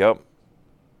out. Yep.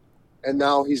 And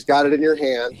now he's got it in your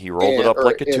hand. He rolled it up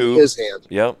like a tube. In his hand.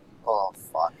 Yep. Oh,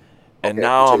 fuck. And okay,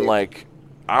 now continue. I'm like,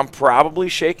 I'm probably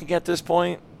shaking at this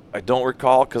point. I don't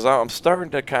recall because I'm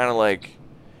starting to kind of like,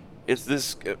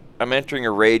 I'm entering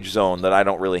a rage zone that I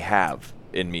don't really have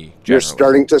in me generally. You're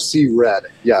starting to see red.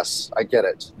 Yes, I get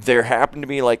it. There happened to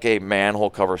be like a manhole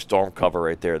cover, storm cover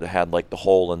right there that had like the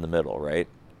hole in the middle, right?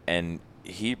 And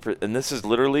this is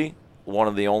literally one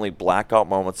of the only blackout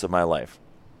moments of my life.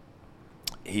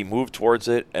 He moved towards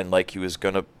it and like he was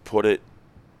going to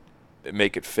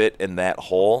make it fit in that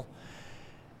hole.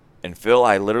 And Phil,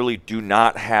 I literally do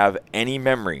not have any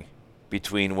memory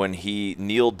between when he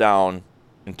kneeled down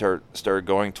and started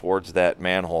going towards that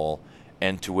manhole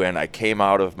and to when I came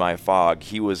out of my fog.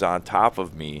 He was on top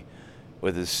of me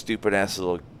with his stupid ass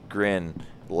little grin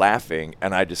laughing,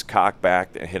 and I just cocked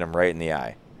back and hit him right in the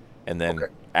eye. And then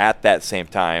at that same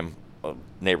time, a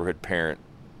neighborhood parent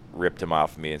ripped him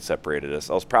off of me and separated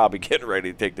us. I was probably getting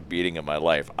ready to take the beating of my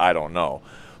life. I don't know.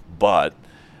 But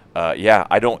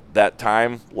that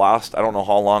time lost. I don't know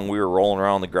how long we were rolling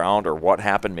around the ground or what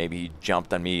happened. Maybe he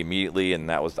jumped on me immediately, and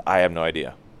I have no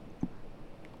idea.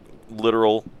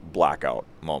 Literal blackout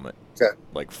moment. Okay.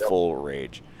 Like full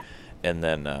rage. And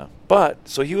then,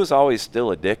 so he was always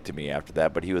still a dick to me after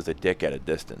that, but he was a dick at a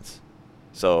distance.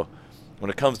 So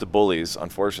when it comes to bullies,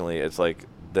 unfortunately, it's like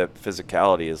that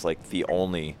physicality is like the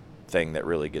only thing that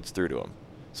really gets through to him.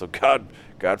 So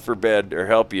God forbid or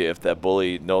help you if that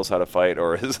bully knows how to fight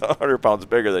or is 100 pounds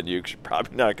bigger than you, 'cause you're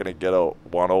probably not going to get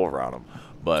one over on him.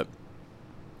 But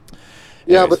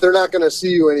yeah, but they're not going to see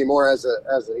you anymore as an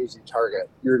easy target.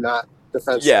 You're not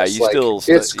defenseless. Yeah, you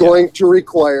it's going to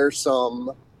require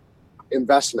some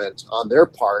investment on their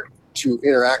part to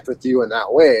interact with you in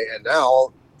that way. And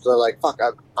now they're like, "Fuck,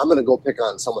 I'm going to go pick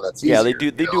on someone that's easier." Yeah,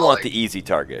 they do want the easy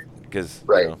target because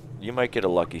you might get a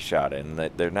lucky shot, and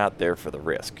they're not there for the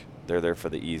risk. They're there for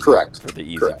the easy,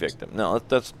 victim. No,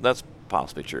 that's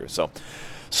possibly true. So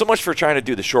much for trying to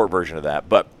do the short version of that.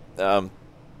 But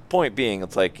point being,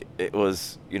 it's like it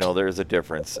was, there's a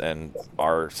difference, and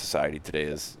our society today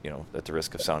is, at the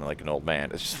risk of sounding like an old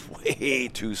man, it's just way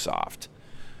too soft.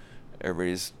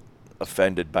 Everybody's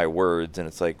offended by words, and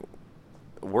it's like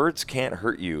words can't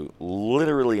hurt you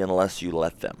literally unless you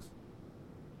let them.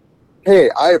 Hey,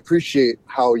 I appreciate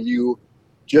how you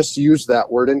just use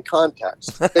that word in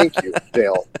context. Thank you,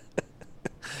 Dale.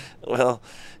 Well,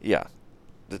 yeah,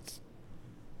 that's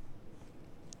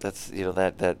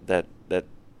that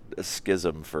a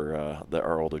schism for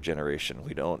our older generation.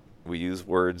 We use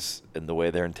words in the way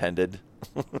they're intended.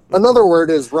 Another word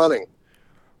is running.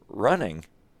 Running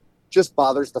just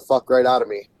bothers the fuck right out of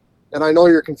me, and I know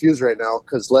you're confused right now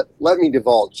because let me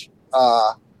divulge.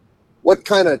 What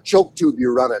kind of choke tube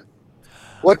you running?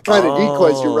 What kind of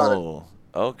decoys you running?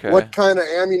 Okay. What kind of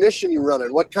ammunition you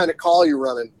running? What kind of call you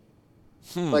running?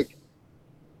 Like,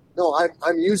 no,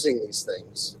 I'm using these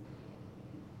things.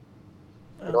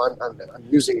 I'm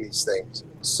using these things.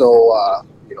 So,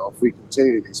 if we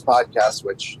continue these podcasts,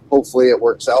 which hopefully it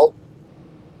works out,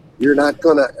 you're not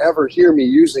going to ever hear me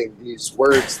using these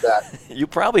words that... You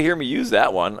probably hear me use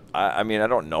that one. I mean, I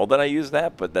don't know that I use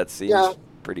that, but that seems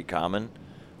pretty common.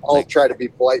 I'll try to be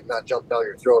polite and not jump down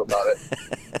your throat about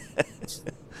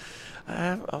it.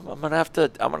 I'm gonna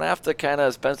have to kind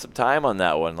of spend some time on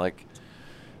that one. Like,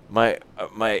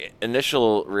 my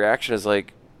initial reaction is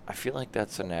like, I feel like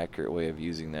that's an accurate way of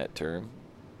using that term,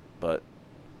 but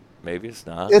maybe it's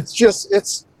not. It's just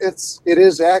it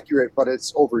is accurate, but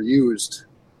it's overused.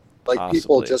 Like possibly.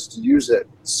 People just use it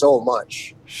so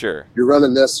much. Sure. You're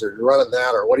running this or you're running that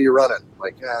or what are you running?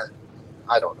 Like,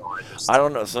 I don't know. I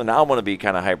don't know. So now I'm going to be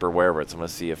kind of hyper aware of it. So I'm going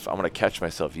to see if I'm going to catch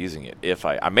myself using it. If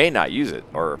I may not use it,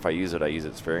 or if I use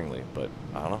it sparingly. But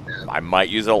I don't know. I might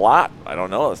use it a lot. I don't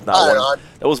know. It's not one.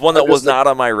 That was one that was not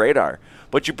on my radar.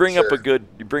 But you bring up a good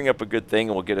thing,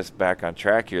 and we'll get us back on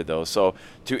track here, though. So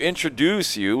to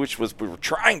introduce you, which we were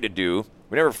trying to do,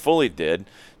 we never fully did.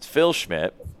 It's Phil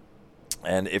Schmidt,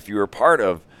 and if you were part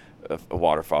of a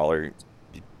waterfowler,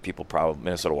 people probably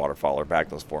Minnesota waterfowler back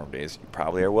in those forum days, you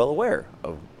probably are well aware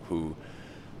of who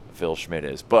Phil Schmidt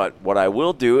is. But what I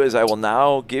will do is I will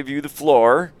now give you the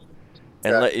floor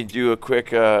and let you do a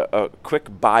quick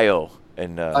bio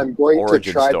and I'm going to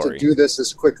try story. to do this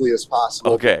as quickly as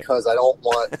possible because I don't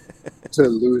want to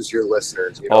lose your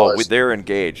listeners. They're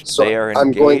engaged. So they are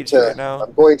engaged right now.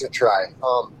 I'm going to try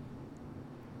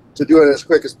to do it as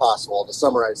quick as possible. To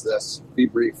summarize this, be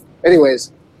brief.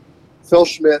 Anyways, Phil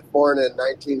Schmidt, born in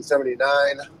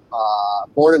 1979,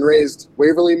 Born and raised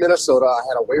Waverly, Minnesota. I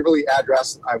had a Waverly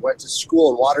address. I went to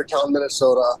school in Watertown,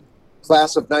 Minnesota,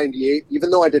 class of 98, even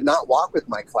though I did not walk with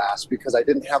my class because I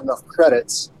didn't have enough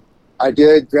credits. I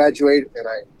did graduate, and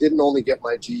I didn't only get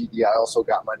my GED, I also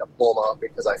got my diploma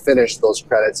because I finished those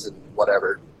credits and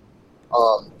whatever.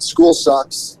 School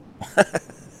sucks.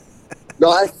 No,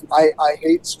 I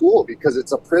hate school because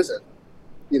it's a prison.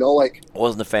 You know, like... I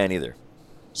wasn't a fan either.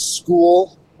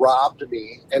 School robbed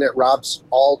me, and it robs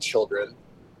all children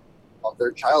of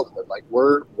their childhood. Like,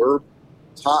 we're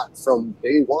taught from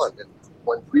day one, and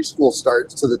when preschool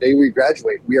starts to the day we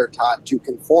graduate, we are taught to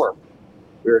conform.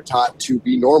 We are taught to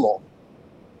be normal.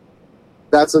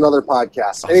 That's another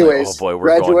podcast. Anyways, oh boy,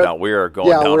 we are going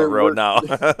down the road now.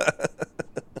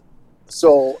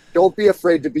 So don't be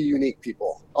afraid to be unique,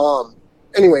 people.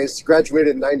 Anyways,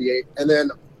 graduated in 98, and then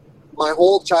my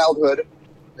whole childhood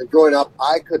and growing up,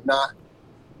 I could not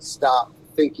stop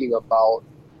thinking about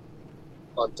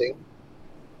hunting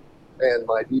and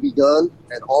my BB gun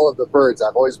and all of the birds.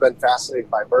 I've always been fascinated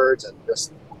by birds, and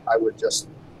I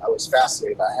was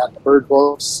fascinated. I had the bird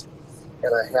books,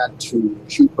 and I had to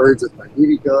shoot birds with my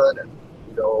BB gun, and,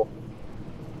 you know,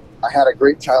 I had a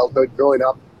great childhood growing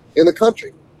up in the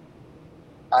country.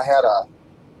 I had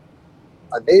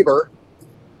a neighbor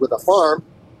with a farm,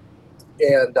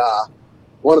 and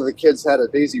one of the kids had a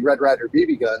Daisy Red Ryder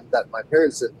BB gun that my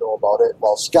parents didn't know about it.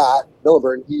 Well, Scott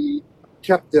Milburn, he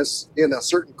kept this in a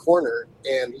certain corner,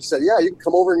 and he said, yeah, you can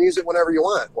come over and use it whenever you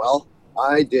want. Well,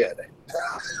 I did.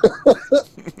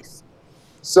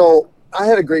 So I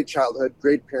had a great childhood,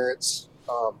 great parents.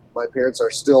 My parents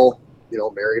are still, you know,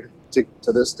 married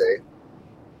to this day.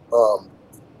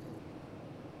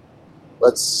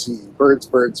 Let's see, birds.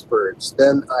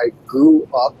 Then I grew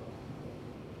up,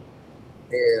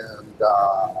 and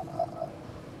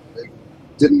I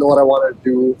didn't know what I wanted to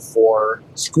do for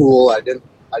school. I didn't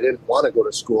want to go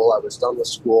to school. I was done with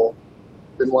school.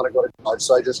 Didn't want to go to college,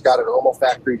 so I just got a normal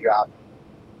factory job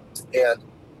and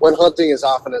went hunting as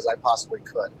often as I possibly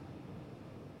could.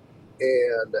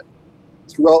 And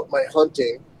throughout my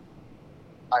hunting,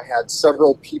 I had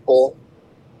several people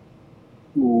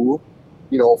who,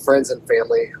 you know, friends and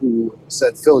family, who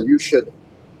said, Phil, you should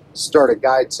start a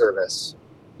guide service,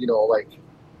 you know, like,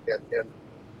 and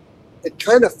it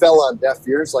kind of fell on deaf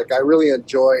ears. Like, I really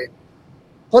enjoy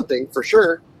hunting for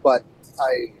sure, but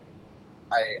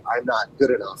I'm not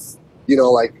good enough. You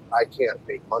know, like, I can't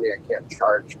make money. I can't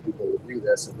charge people to do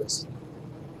this and this.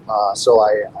 So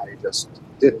I just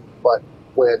didn't. But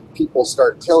when people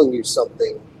start telling you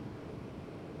something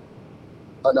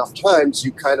enough times,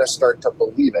 you kind of start to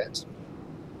believe it.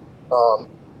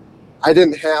 I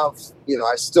didn't have, you know,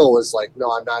 I still was like,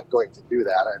 no, I'm not going to do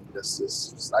that.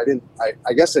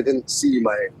 I guess I didn't see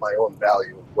my own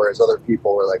value, whereas other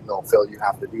people were like, no, Phil, you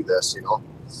have to do this, you know.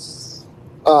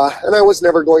 And I was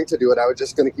never going to do it. I was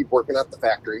just going to keep working at the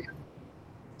factory.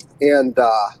 And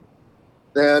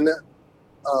then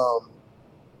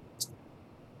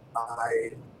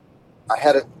I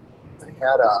had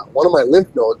one of my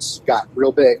lymph nodes got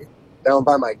real big down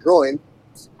by my groin,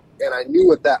 and I knew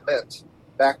what that meant.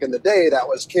 Back in the day, that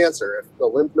was cancer. If the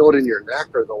lymph node in your neck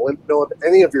or the lymph node,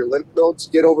 any of your lymph nodes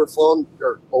get overflown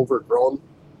or overgrown,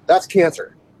 that's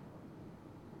cancer.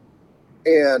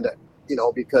 And, you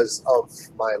know, because of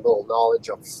my little knowledge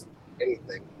of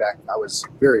anything back, I was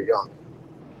very young.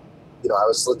 You know,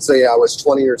 let's say I was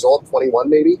 20 years old, 21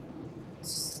 maybe.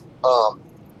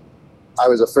 I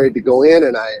was afraid to go in,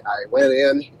 and I went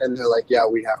in, and they're like, yeah,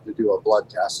 we have to do a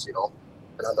blood test, you know.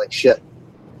 And I'm like, shit.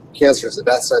 Cancer is a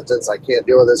death sentence. I can't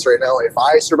deal with this right now. If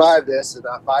I survive this, and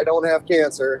if I don't have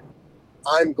cancer,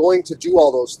 I'm going to do all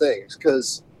those things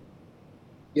because,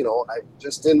 you know, I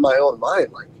just in my own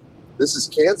mind, like, this is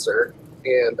cancer,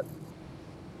 and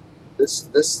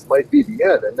this might be the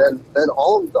end. And then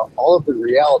all of the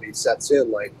reality sets in.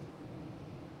 Like,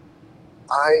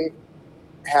 I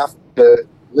have to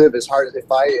live as hard as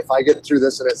if I get through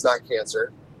this and it's not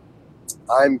cancer,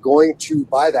 I'm going to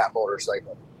buy that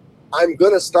motorcycle. I'm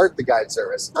going to start the guide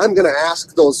service. I'm going to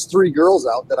ask those 3 girls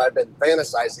out that I've been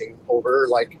fantasizing over.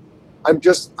 Like, I'm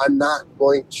not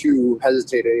going to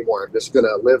hesitate anymore. I'm just going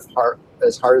to live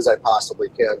as hard as I possibly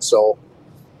can. So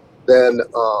then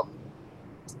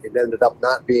it ended up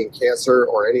not being cancer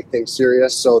or anything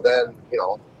serious. So then, you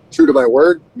know, true to my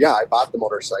word, yeah, I bought the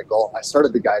motorcycle. I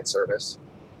started the guide service.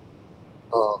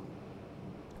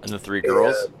 And the 3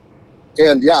 girls?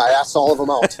 And yeah, I asked all of them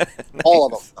out. Nice. All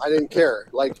of them. I didn't care.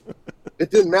 Like, it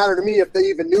didn't matter to me if they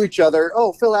even knew each other.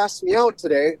 Oh, Phil asked me out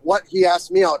today. What? He asked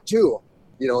me out too.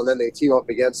 You know, and then they team up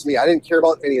against me. I didn't care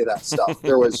about any of that stuff.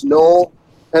 There was no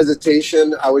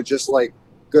hesitation. I was just like,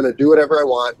 going to do whatever I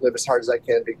want, live as hard as I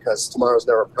can, because tomorrow's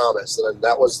never promised. And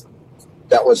that was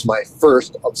my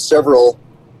first of several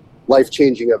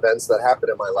life-changing events that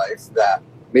happened in my life that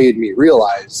made me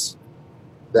realize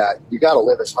that you got to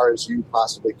live as hard as you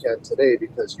possibly can today,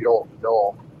 because you don't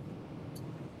know,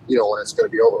 when it's going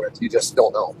to be over with. You just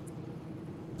don't know.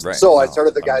 Right. So I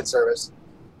started the guide service,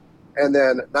 and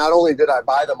then not only did I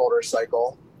buy the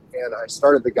motorcycle and I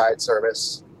started the guide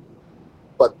service,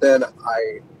 but then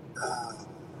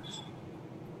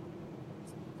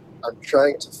I'm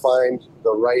trying to find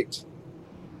the right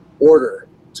order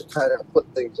to kind of put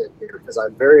things in here, because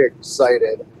I'm very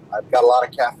excited. I've got a lot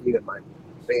of caffeine in my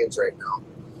veins right now.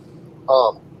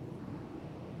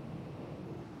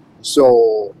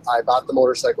 So I bought the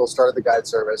motorcycle, started the guide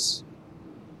service,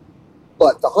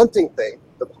 but the hunting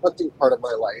part of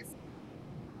my life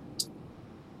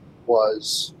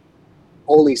was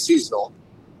only seasonal.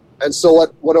 And so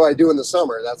what do I do in the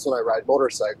summer? That's when I ride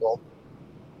motorcycle.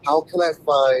 How can I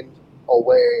find a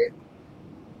way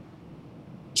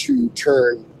to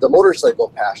turn the motorcycle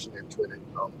passion into an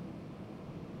income?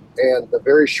 And the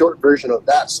very short version of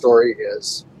that story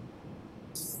is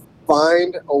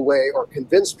find a way or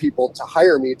convince people to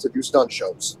hire me to do stunt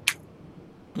shows.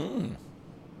 And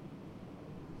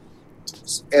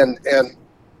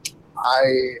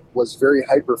I was very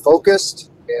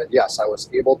hyper-focused, and yes, I was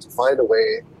able to find a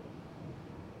way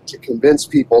to convince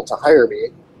people to hire me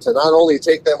to not only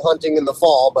take them hunting in the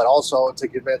fall, but also to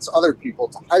convince other people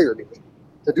to hire me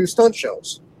to do stunt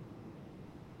shows.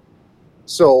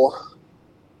 So,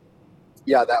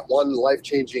 yeah, that one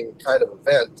life-changing kind of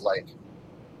event, like,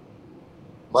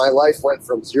 my life went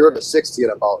from 0 to 60 in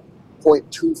about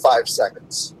 0.25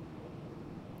 seconds.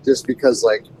 Just because,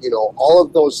 like, all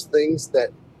of those things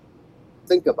that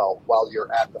think about while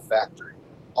you're at the factory,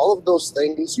 all of those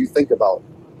things you think about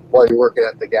while you're working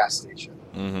at the gas station.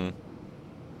 Mm-hmm.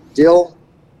 Dill,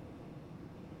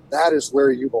 that is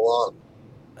where you belong.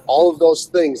 All of those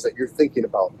things that you're thinking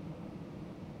about,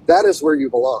 that is where you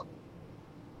belong.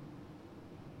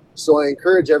 So I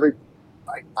encourage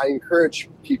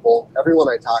people, everyone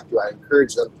I talk to, I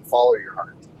encourage them to follow your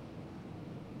heart.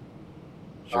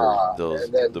 Sure.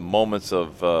 The moments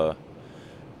of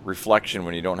reflection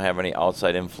when you don't have any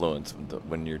outside influence,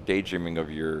 when you're daydreaming of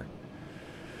your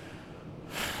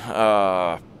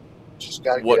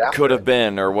what could have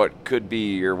been or what could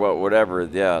be or whatever.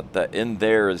 Yeah, that in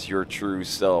there is your true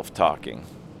self talking.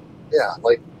 Yeah,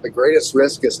 like the greatest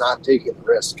risk is not taking the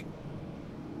risk.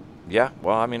 Yeah,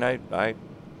 well, I mean, I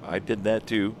did that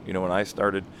too. When I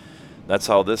started, that's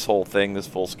how this whole thing, this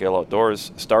Full Scale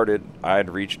Outdoors started. I had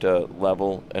reached a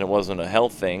level, and it wasn't a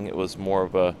health thing. It was more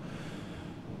of a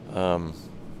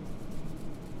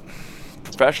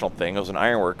professional thing. I was an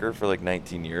iron worker for like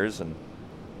 19 years, and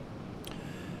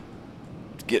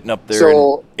getting up there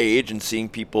in age and seeing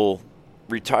people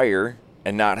retire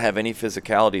and not have any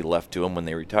physicality left to them when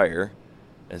they retire.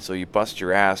 And so you bust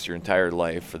your ass your entire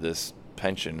life for this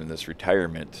pension and this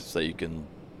retirement so you can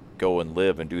go and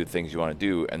live and do the things you want to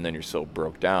do, and then you're so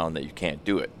broke down that you can't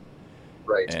do it.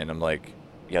 Right. And I'm like,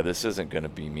 yeah, this isn't going to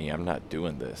be me. I'm not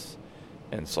doing this.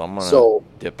 And so I'm going to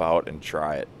dip out and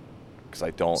try it, because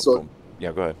I don't.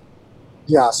 Yeah, go ahead.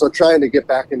 Yeah, so trying to get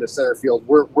back into center field,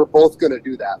 we're both going to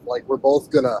do that. Like, we're both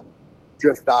going to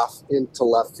drift off into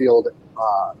left field,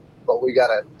 but we got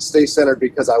to stay centered,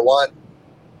 because I want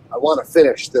to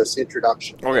finish this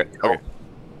introduction. Okay. Okay.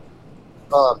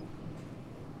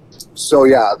 So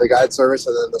yeah, the guide service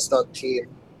and then the stunt team.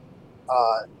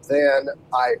 Then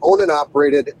I owned and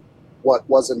operated what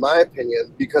was, in my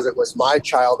opinion, because it was my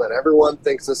child, and everyone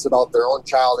thinks this about their own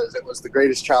child, is it was the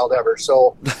greatest child ever.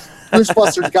 So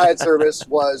Goosebusters Guide Service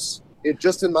was,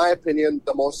 just in my opinion,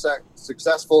 the most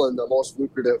successful and the most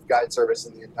lucrative guide service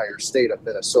in the entire state of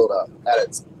Minnesota.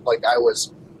 I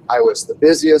was the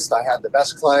busiest. I had the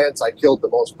best clients. I killed the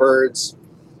most birds.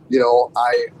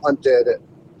 I hunted,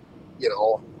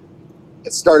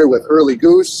 it started with early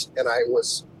goose, and I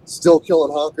was still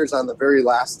killing honkers on the very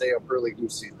last day of early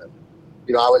goose season.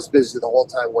 I was busy the whole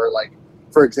time, where, like,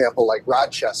 for example, like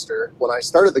Rochester, when I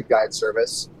started the guide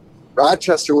service,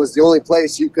 Rochester was the only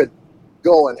place you could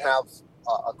go and have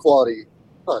a quality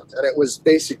hunt, and it was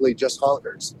basically just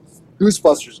honkers.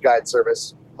 Goosebusters Guide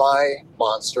Service, my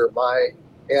monster, my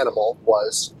animal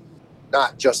was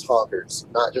not just honkers,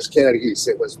 not just Canada geese.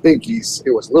 It was big geese,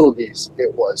 it was little geese,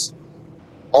 it was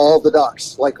all the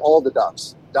ducks,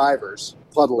 divers,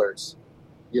 puddlers,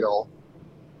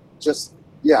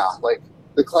 like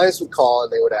the clients would call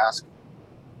and they would ask,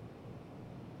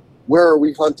 where are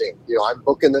we hunting? I'm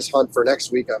booking this hunt for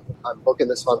next week. I'm booking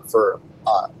this hunt for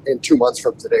in 2 months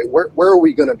from today. Where are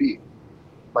we going to be?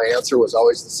 My answer was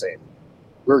always the same.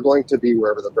 We're going to be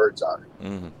wherever the birds are.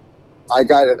 Mm-hmm. I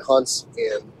guided hunts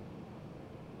in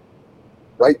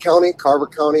Wright County, Carver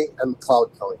County, and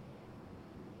McLeod County.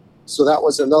 So that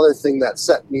was another thing that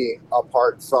set me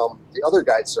apart from the other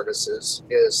guide services,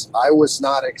 is I was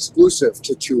not exclusive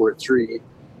to 2 or 3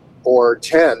 or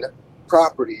 10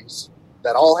 properties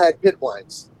that all had pit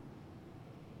blinds.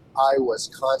 I was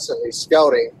constantly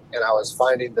scouting, and I was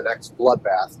finding the next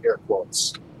bloodbath, air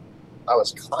quotes. I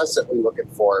was constantly looking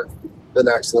for the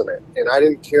next limit. And I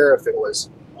didn't care if it was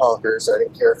honkers, I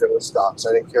didn't care if it was ducks,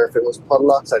 I didn't care if it was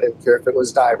puddleucks, I didn't care if it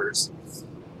was divers.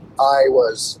 I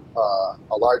was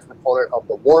a large proponent of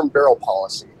the warm barrel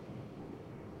policy.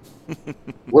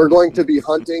 We're going to be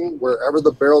hunting wherever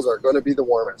the barrels are going to be the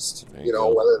warmest, you know,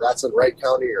 whether that's in Wright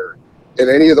County or in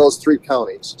any of those 3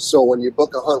 counties. So when you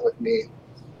book a hunt with me,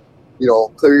 you know,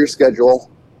 clear your schedule.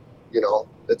 You know,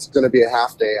 it's going to be a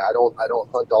half day. I don't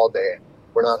hunt all day.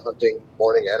 We're not hunting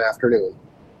morning and afternoon,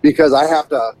 because I have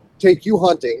to take you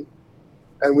hunting,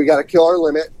 and we got to kill our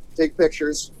limit, take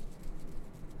pictures,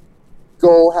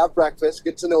 go have breakfast,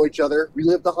 get to know each other,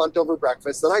 relive the hunt over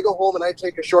breakfast. Then I go home and I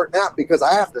take a short nap because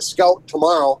I have to scout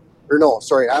tomorrow.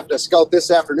 I have to scout this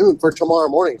afternoon for tomorrow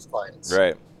morning's clients.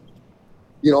 Right.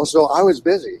 You know, so I was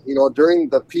busy. You know, during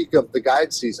the peak of the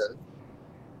guide season,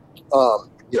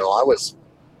 you know,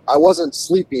 I wasn't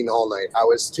sleeping all night. I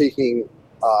was taking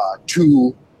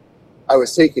 2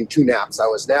 naps. I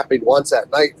was napping once at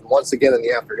night and once again in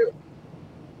the afternoon.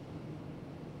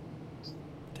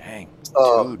 Dang.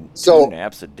 So 2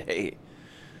 naps a day.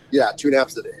 Yeah, 2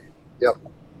 naps a day. Yep.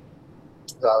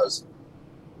 I was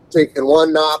taking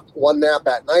one nap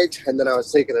at night, and then I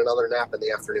was taking another nap in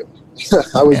the afternoon.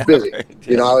 I was busy. Right, yeah.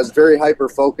 You know, I was very hyper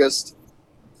focused.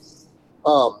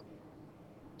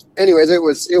 Anyways, it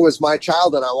was my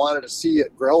child, and I wanted to see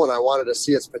it grow, and I wanted to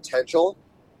see its potential.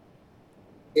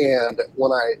 And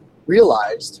when I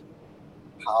realized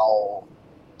how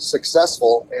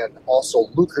successful and also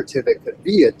lucrative it could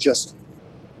be,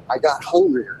 I got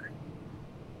hungrier.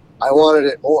 I wanted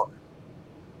it more.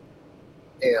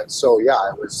 And so,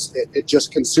 yeah, it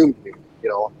just consumed me, you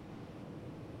know,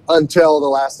 until the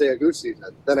last day of goose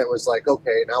season. Then it was like,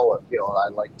 okay, now what? You know, I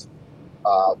liked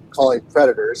calling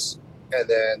predators. And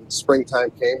then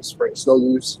springtime came, spring snow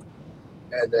goose,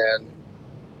 and then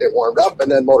it warmed up,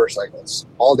 and then motorcycles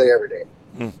all day, every day.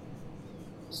 Mm.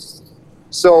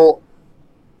 So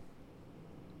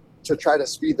to try to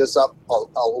speed this up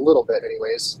a little bit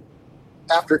anyways,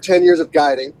 after 10 years of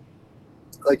guiding,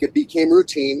 like, it became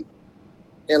routine.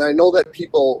 And I know that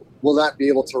people will not be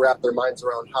able to wrap their minds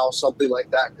around how something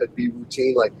like that could be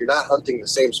routine. Like, you're not hunting the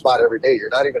same spot every day. You're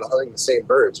not even hunting the same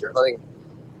birds. You're hunting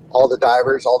all the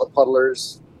divers, all the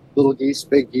puddlers, little geese,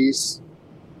 big geese.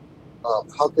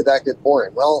 How could that get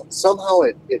boring? Well, somehow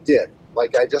it did.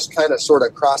 Like, I just kind of sort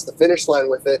of crossed the finish line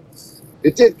with it.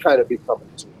 It did kind of become a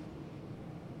routine.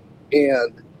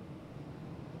 And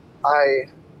I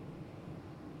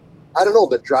don't know,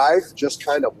 the drive just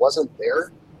kind of wasn't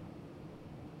there.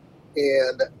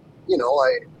 And, you know,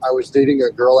 I was dating a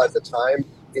girl at the time,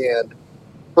 and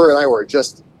her and I were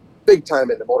just big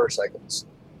time into motorcycles.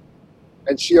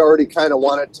 And she already kind of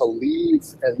wanted to leave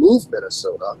and move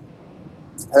Minnesota.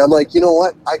 And I'm like, you know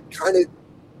what?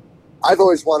 I've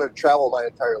always wanted to travel my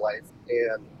entire life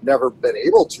and never been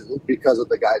able to because of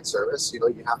the guide service. You know,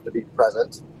 you have to be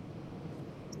present,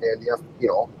 and you have, you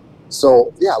know,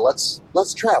 so yeah, let's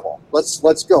travel.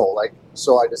 Let's go. Like,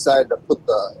 so I decided to put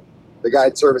the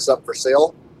guide service up for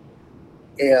sale,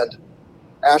 and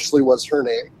Ashley was her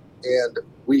name, and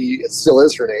it still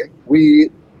is her name. We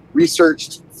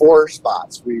researched 4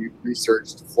 spots. We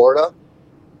researched Florida,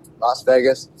 Las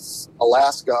Vegas,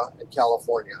 Alaska, and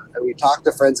California. And we talked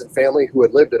to friends and family who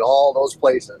had lived in all those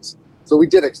places. So we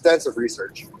did extensive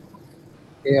research.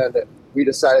 And we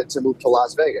decided to move to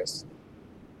Las Vegas.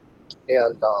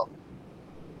 And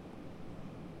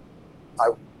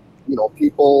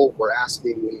people were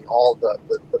asking me all the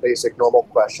basic normal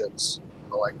questions.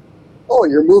 You know, like, oh,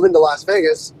 you're moving to Las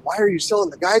Vegas. Why are you selling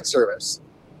the guide service?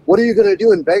 What are you going to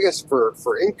do in Vegas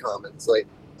for income? It's like,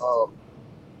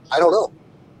 I don't know.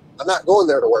 I'm not going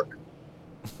there to work.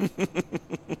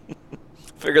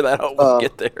 Figure that out when you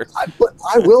get there. But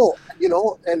I will, you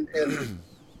know, and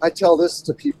I tell this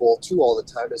to people too all the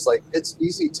time. It's like, it's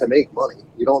easy to make money.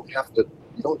 You don't have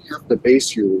to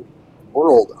base your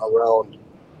world around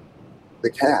the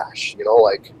cash. You know,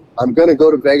 like, I'm going to go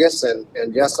to Vegas, and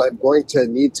yes, I'm going to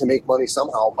need to make money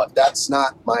somehow, but that's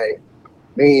not my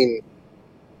main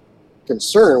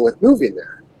concern with moving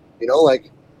there. You know,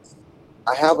 like,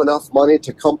 I have enough money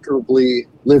to comfortably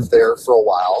live there for a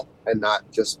while and not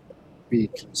just be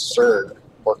concerned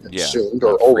or consumed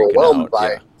not or freaking overwhelmed out,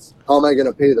 by how am I going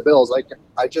to pay the bills. Like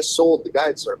I just sold the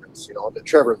guide service, to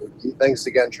Trevor Lukey. Thanks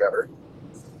again, Trevor.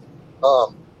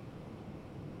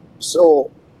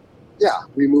 So yeah,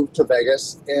 we moved to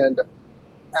Vegas, and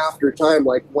after time,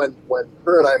 like when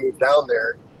her and I moved down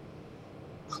there,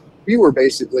 we were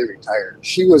basically retired.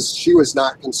 She was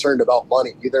not concerned about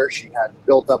money either. She had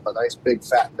built up a nice big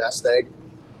fat nest egg.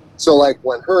 So like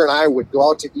when her and I would go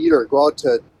out to eat or go out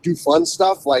to do fun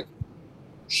stuff, like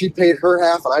she paid her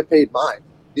half and I paid mine.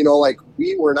 Like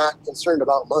we were not concerned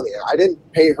about money. I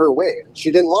didn't pay her way.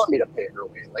 She didn't want me to pay her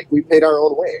way. Like we paid our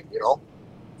own way,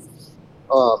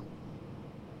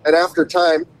 And after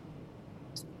time,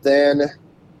 then,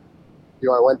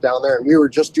 I went down there and we were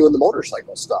just doing the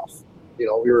motorcycle stuff. We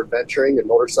were venturing and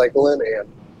motorcycling,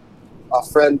 and a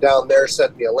friend down there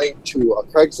sent me a link to a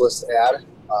Craigslist ad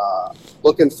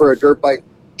looking for a dirt bike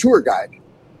tour guide.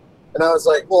 And I was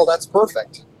like, well, that's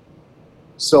perfect.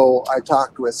 So I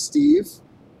talked with Steve,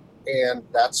 and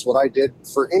that's what I did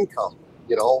for income.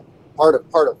 Part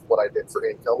of what I did for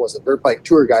income was a dirt bike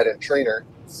tour guide and trainer.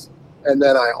 And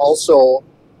then I also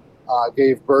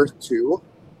gave birth to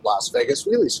Las Vegas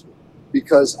Wheelie School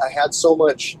because I had so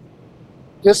much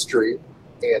history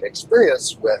and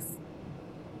experience with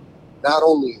not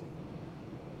only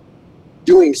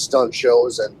doing stunt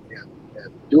shows and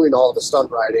doing all the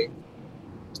stunt riding.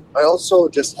 I also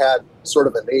just had sort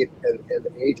of an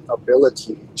innate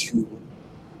ability to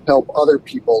help other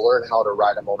people learn how to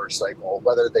ride a motorcycle,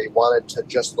 whether they wanted to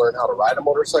just learn how to ride a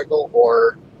motorcycle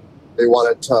or they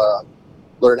wanted to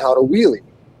learn how to wheelie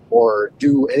or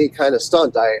do any kind of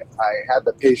stunt. I had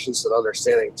the patience and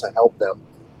understanding to help them.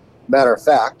 Matter of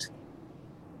fact,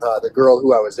 the girl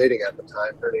who I was dating at the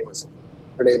time, her name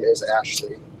is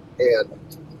Ashley, and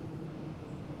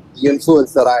the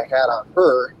influence that I had on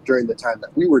her during the time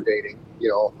that we were dating,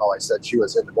 how I said she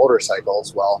was into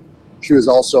motorcycles. Well, she was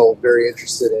also very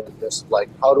interested in just like,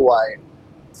 how do I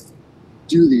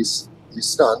do these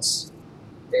stunts?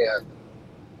 And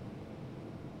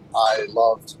I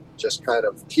loved just kind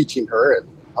of teaching her and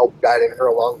help guiding her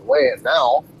along the way. And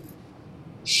now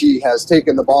she has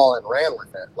taken the ball and ran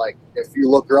with it. Like if you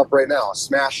look her up right now,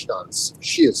 Smash Stunts,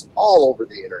 she is all over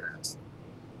the internet.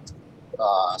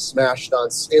 Smash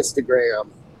Stunts, Instagram,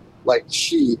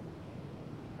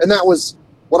 and that was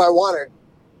what I wanted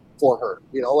for her.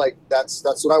 Like that's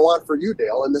what I want for you,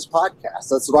 Dale, in this podcast.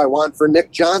 That's what I want for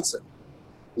Nick Johnson.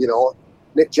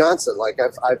 Nick Johnson, like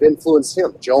I've influenced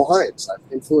him. Joe Hines, I've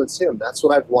influenced him. That's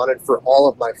what I've wanted for all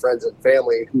of my friends and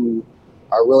family who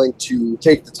are willing to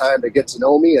take the time to get to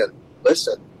know me and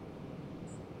listen.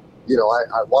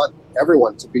 I want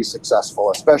everyone to be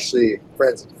successful, especially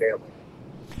friends and family.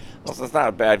 Well, that's not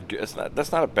a bad.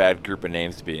 That's not a bad group of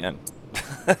names to be in.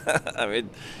 I mean,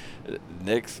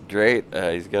 Nick's great.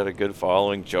 He's got a good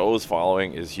following. Joe's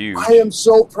following is huge. I am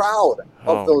so proud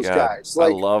of those guys.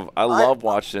 Like, I love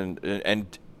watching.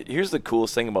 And here's the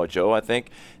coolest thing about Joe, I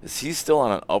think, is he's still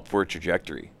on an upward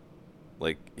trajectory.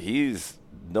 Like he's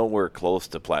nowhere close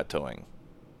to plateauing.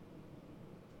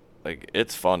 Like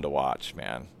it's fun to watch,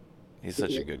 man. He's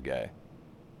such a good guy.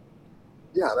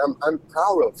 Yeah, and I'm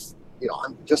proud of.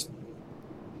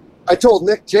 I told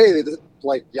Nick J that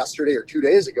like yesterday or 2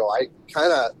 days ago,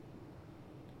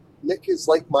 Nick is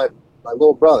like my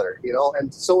little brother,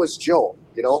 and so is Joe,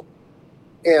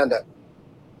 and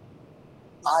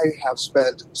I have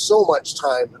spent so much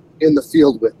time in the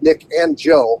field with Nick and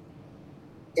Joe,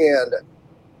 and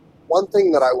one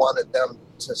thing that I wanted them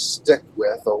to stick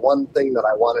with, or one thing that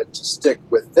I wanted to stick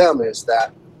with them is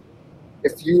that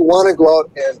if you want to go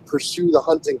out and pursue the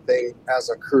hunting thing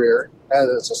as a career,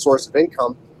 as a source of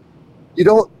income, you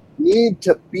don't need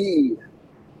to be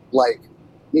like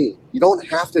me. You don't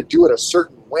have to do it a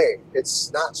certain way.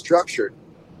 It's not structured.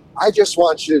 I just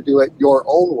want you to do it your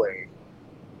own way.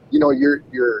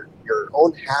 Your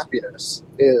own happiness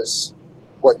is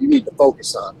what you need to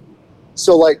focus on.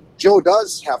 So like Joe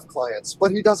does have clients, but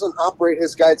he doesn't operate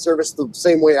his guide service the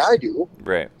same way I do.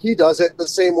 Right. He does it the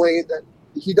same way that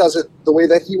he does it the way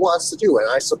that he wants to do, and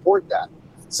I support that.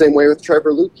 Same way with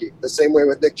Trevor Lukey, the same way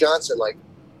with Nick Johnson. Like,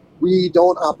 we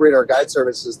don't operate our guide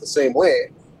services the same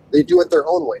way. They do it their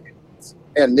own way.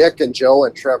 And Nick and Joe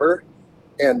and Trevor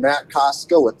and Matt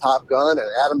Costco with Top Gun and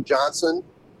Adam Johnson,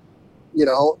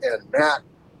 and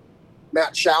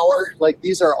Matt Shower, like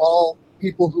these are all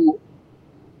people who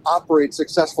operate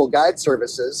successful guide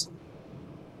services,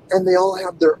 and they all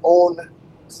have their own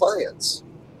clients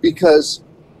because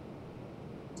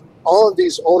all of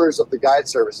these owners of the guide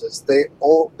services, they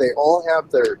all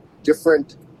have their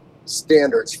different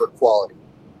standards for quality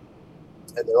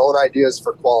and their own ideas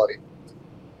for quality.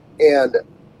 And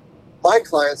my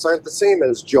clients aren't the same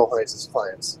as Joe Heinz's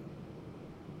clients.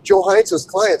 Joe Heinz's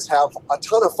clients have a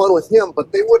ton of fun with him,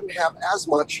 but they wouldn't have as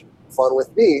much fun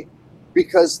with me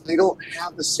because they don't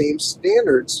have the same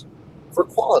standards for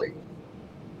quality.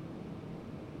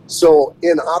 So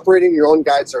in operating your own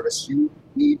guide service, you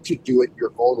need to do it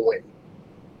your own way.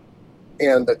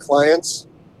 And the clients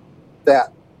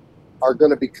that are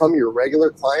going to become your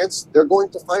regular clients, they're going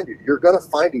to find you. You're going to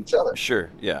find each other. Sure.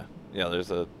 Yeah. Yeah.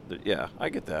 I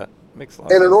get that. Makes a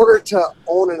lot And of in sense. order to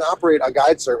own and operate a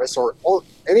guide service or own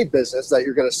any business that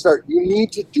you're going to start, you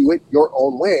need to do it your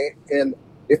own way. And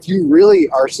if you really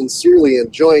are sincerely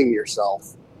enjoying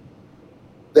yourself,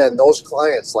 then those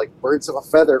clients, like birds of a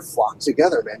feather, flock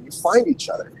together, man. You find each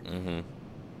other. Mm-hmm.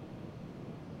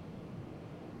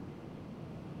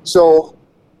 So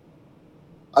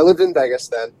I lived in Vegas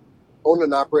then, owned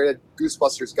and operated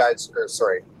Goosebusters Guides.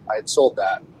 I had sold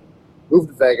that. Moved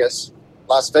to Vegas,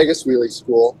 Las Vegas Wheelie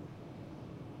School,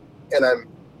 and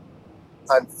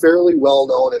I'm fairly well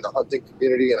known in the hunting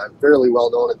community, and I'm fairly well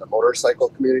known in the motorcycle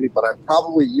community, but I'm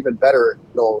probably even better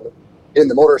known in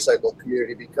the motorcycle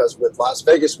community because with Las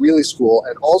Vegas Wheelie School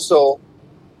and also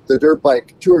the dirt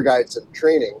bike tour guides and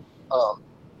training,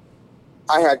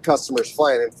 I had customers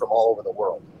flying in from all over the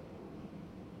world.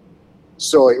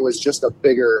 So it was just a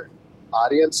bigger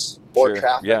audience, more Sure.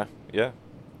 traffic. Yeah. Yeah.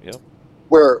 Yep.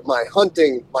 Where my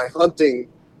hunting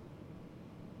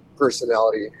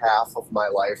personality, half of my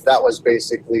life, that was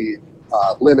basically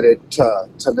limited to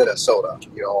Minnesota.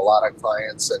 You know, a lot of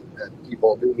clients and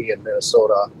people knew me in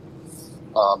Minnesota.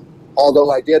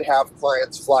 Although I did have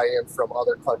clients fly in from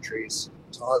other countries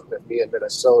to hunt with me in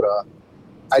Minnesota,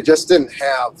 I just didn't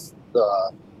have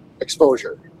the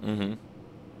exposure. Mm-hmm.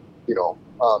 You know,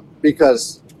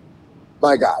 because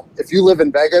my God, if you live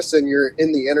in Vegas and you're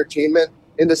in the entertainment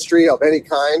industry of any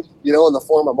kind, you know, in the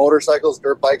form of motorcycles,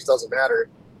 dirt bikes, doesn't matter.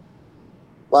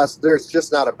 There's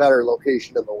just not a better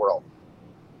location in the world,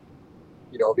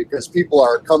 you know, because people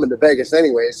are coming to Vegas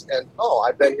anyways. And,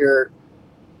 I've been here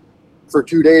for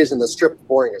 2 days and the strip is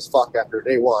boring as fuck after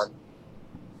day one,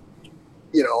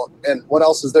 you know, and what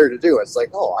else is there to do? It's like,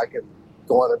 I can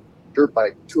go on a dirt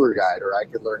bike tour guide, or I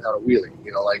can learn how to wheelie,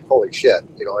 you know, like, holy shit,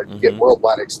 you know, you get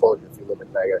worldwide exposure if you live in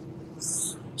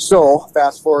Vegas. So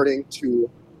fast forwarding to,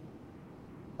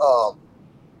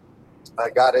 I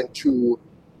got into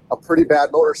a pretty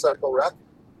bad motorcycle wreck.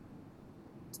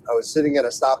 I was sitting at a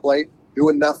stoplight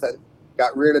doing nothing,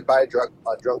 got rear-ended by a drunk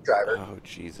driver. Oh,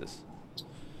 Jesus.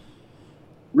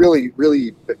 Really,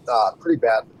 really pretty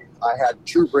bad. I had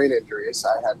 2 brain injuries.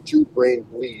 I had 2 brain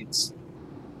bleeds,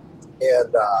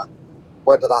 and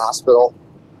went to the hospital,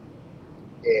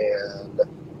 and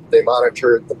they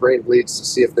monitored the brain bleeds to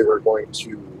see if they were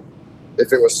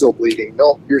if it was still bleeding.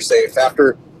 No, you're safe.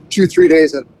 After 2-3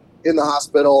 days in the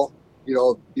hospital, you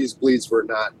know, these bleeds were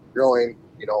not growing.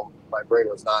 You know, my brain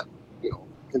was not, you know,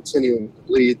 continuing to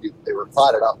bleed. They were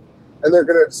clotted up, and they're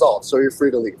going to dissolve, so you're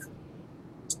free to leave.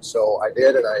 So I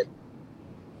did, and I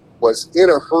was in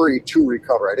a hurry to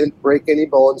recover. I didn't break any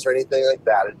bones or anything like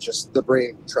that. It's just the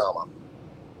brain trauma.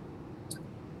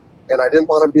 And I didn't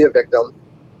want to be a victim,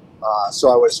 so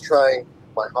I was trying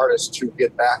my hardest to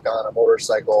get back on a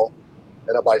motorcycle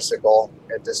and a bicycle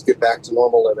and just get back to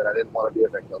normal living. I didn't want to be a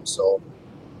victim, so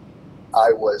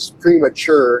I was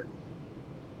premature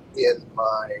in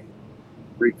my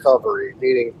recovery,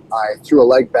 meaning I threw a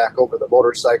leg back over the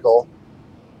motorcycle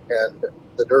and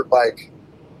the dirt bike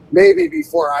maybe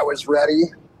before I was ready.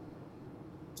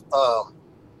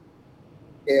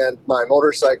 And my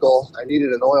motorcycle, I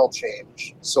needed an oil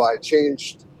change. So I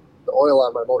changed the oil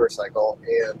on my motorcycle,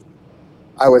 and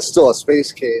I was still a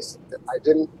space case. I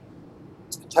didn't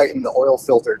tighten the oil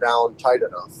filter down tight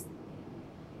enough.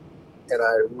 And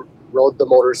I rode the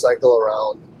motorcycle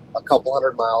around a couple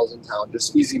hundred miles in town,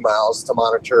 just easy miles to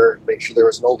monitor, make sure there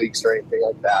was no leaks or anything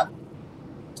like that.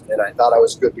 And I thought I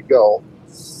was good to go.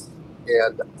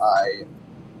 And I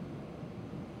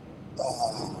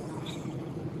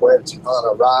went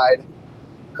on a ride,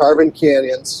 Carbon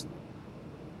Canyons,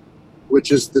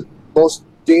 which is the most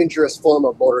dangerous form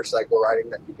of motorcycle riding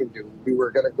that you can do. We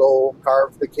were going to go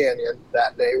carve the canyon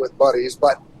that day with buddies,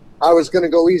 but I was going to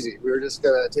go easy. We were just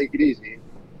going to take it easy.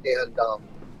 And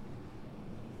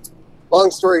long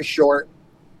story short,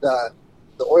 the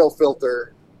oil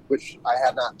filter, which I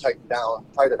had not tightened down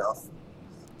tight enough,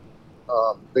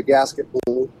 the gasket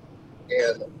blew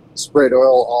and sprayed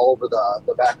oil all over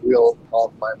the back wheel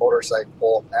of my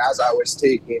motorcycle as I was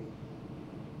taking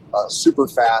a super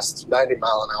fast 90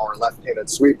 mile an hour left-handed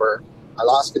sweeper. I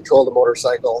lost control of the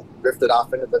motorcycle, drifted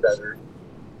off into the desert,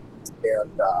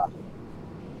 and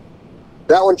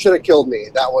that one should have killed me.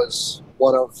 That was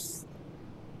one of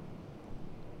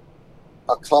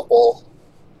a couple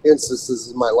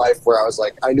instances in my life where I was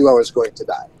like, I knew I was going to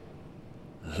die.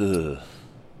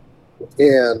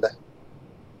 And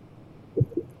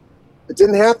it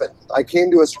didn't happen. I came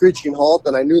to a screeching halt,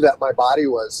 and I knew that my body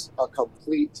was a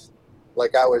complete,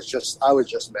 like I was just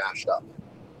mashed up.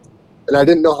 And I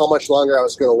didn't know how much longer I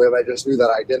was going to live. I just knew that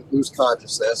I didn't lose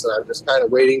consciousness, and I'm just kind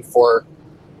of waiting for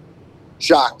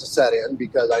shock to set in,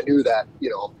 because I knew that,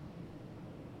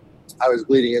 I was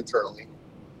bleeding internally.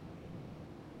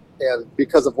 And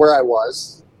because of where I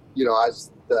was,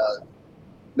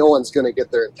 no one's going to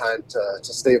get there in time to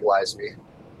stabilize me.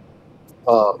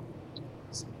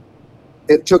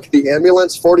 It took the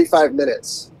ambulance 45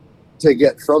 minutes to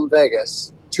get from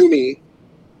Vegas to me.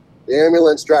 The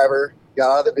ambulance driver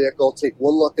got out of the vehicle, take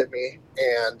one look at me,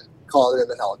 and call it in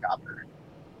the helicopter.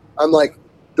 I'm like,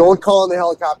 don't call in the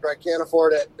helicopter. I can't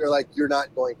afford it. They're like, you're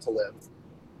not going to live.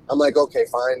 I'm like, okay,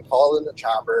 fine. Call in the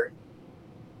chopper.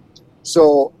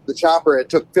 So the chopper, it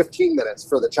took 15 minutes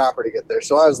for the chopper to get there.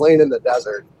 So I was laying in the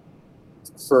desert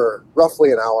for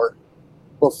roughly an hour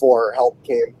before help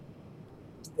came.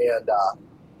 And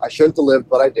I shouldn't have lived,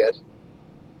 but I did.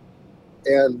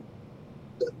 And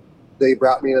they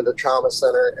brought me into the trauma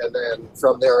center. And then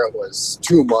from there, it was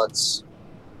 2 months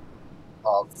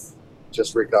of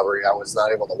just recovery. I was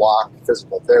not able to walk,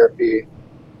 physical therapy.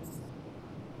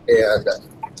 And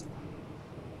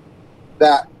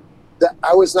that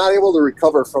I was not able to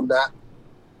recover from that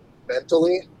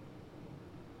mentally.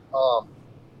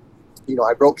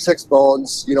 I broke 6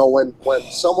 bones. When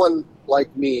someone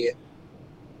like me,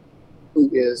 who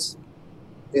is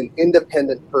an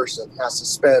independent person, has to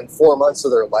spend 4 months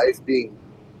of their life being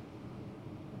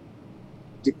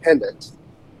dependent,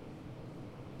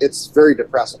 it's very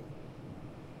depressing.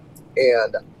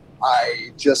 And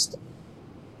my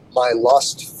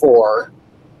lust for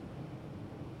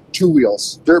 2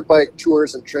 wheels, dirt bike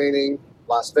tours and training,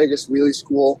 Las Vegas wheelie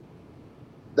school,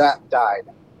 that died.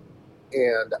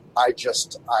 And I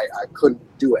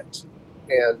couldn't do it.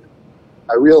 And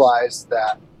I realized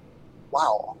that,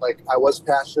 wow, like I was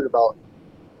passionate about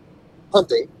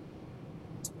hunting.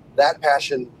 That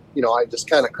passion, I just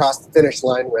kind of crossed the finish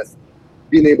line with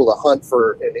being able to hunt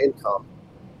for an income.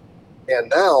 And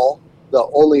now the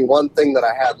only one thing that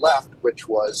I had left, which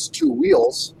was 2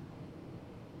 wheels,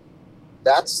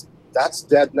 that's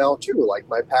dead now too. Like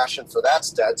my passion for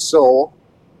that's dead. So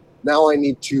now I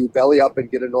need to belly up and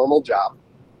get a normal job.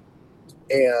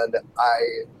 And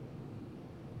I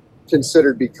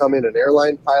considered becoming an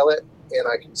airline pilot, and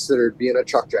I considered being a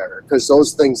truck driver, because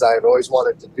those things I've always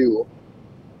wanted to do.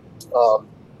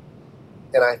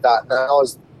 And I thought, now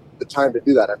is the time to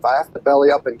do that. If I have to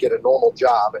belly up and get a normal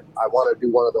job, I want to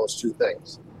do one of those 2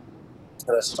 things.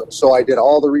 And so I did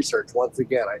all the research. Once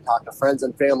again, I talked to friends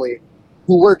and family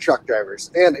who were truck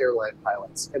drivers and airline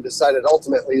pilots, and decided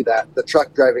ultimately that the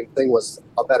truck driving thing was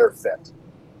a better fit.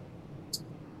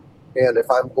 And if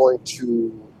I'm going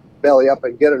to belly up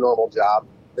and get a normal job,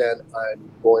 then I'm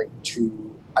going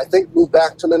to, I think, move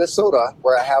back to Minnesota,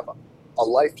 where I have a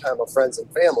lifetime of friends and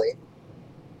family.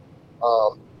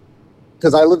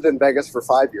 Because I lived in Vegas for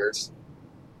 5 years.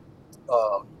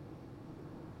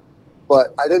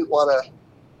 But I didn't want to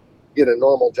get a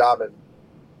normal job and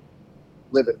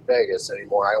live in Vegas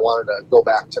anymore. I wanted to go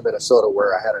back to Minnesota,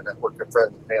 where I had a network of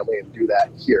friends and family, and do that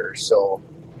here. So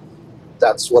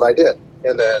that's what I did.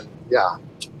 And then,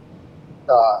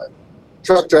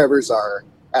 truck drivers are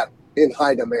in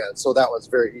high demand. So that was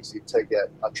very easy to get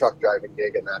a truck driving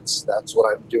gig. And that's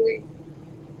what I'm doing.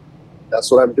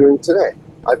 That's what I'm doing today.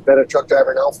 I've been a truck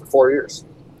driver now for 4 years.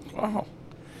 Wow.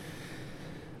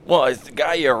 Well, it's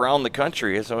got you around the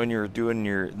country. So when you're doing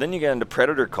then you got into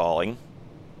predator calling.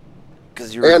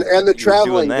 And the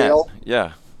traveling, Dale.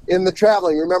 Yeah. In the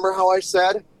traveling, remember how I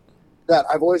said that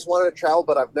I've always wanted to travel,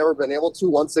 but I've never been able to?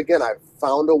 Once again, I've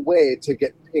found a way to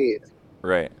get paid.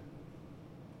 Right.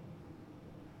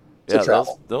 To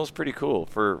travel. That was pretty cool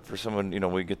for someone,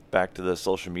 we get back to the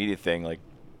social media thing. Like,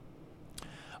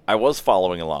 I was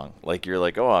following along. Like, you're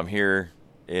like, oh, I'm here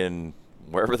in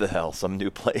wherever the hell, some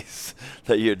new place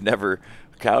that you had never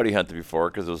coyote hunted before,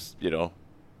 because it was,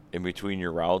 in between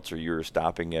your routes, or you were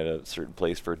stopping at a certain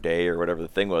place for a day or whatever the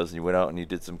thing was, and you went out and you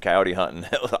did some coyote hunting.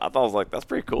 I was like, that's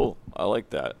pretty cool. I like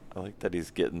that. I like that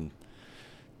he's getting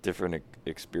different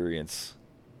experience.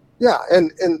 Yeah,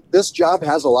 and this job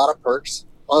has a lot of perks.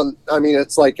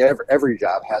 It's like every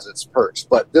job has its perks,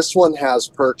 but this one has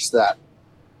perks that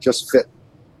just fit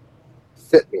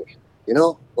me.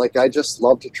 Like I just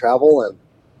love to travel, and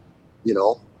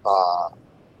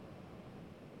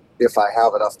if I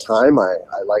have enough time, I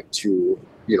like to,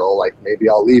 like maybe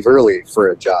I'll leave early for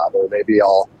a job, or maybe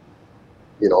I'll,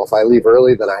 if I leave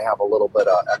early, then I have a little bit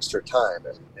of extra time,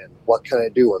 and what can I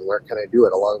do and where can I do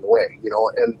it along the way,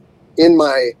 and in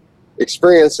my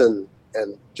experience and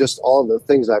just all the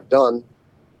things I've done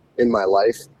in my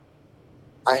life,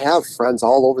 I have friends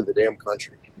all over the damn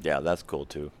country. Yeah, that's cool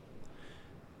too.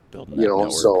 Building that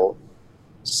network. So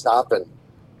stop and,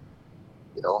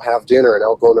 have dinner in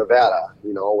Elko, Nevada,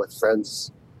 with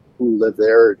friends who live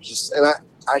there. And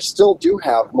I still do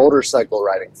have motorcycle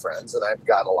riding friends, and I've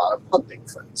got a lot of hunting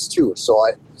friends too.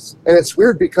 And it's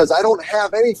weird because I don't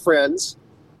have any friends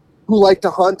who like to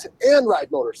hunt and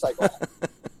ride motorcycle.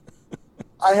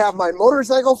 I have my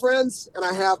motorcycle friends and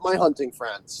I have my hunting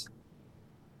friends,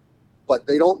 but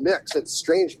they don't mix. It's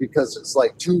strange because it's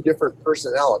like two different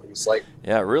personalities.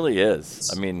 Yeah, it really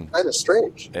is. I mean, kind of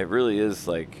strange. It really is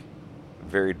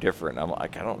very different. I'm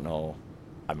like, I don't know.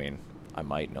 I mean, I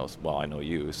might know. Well, I know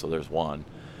you, so there's one.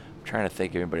 I'm trying to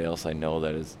think of anybody else I know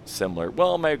that is similar.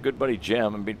 Well, my good buddy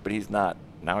Jim, but he's not.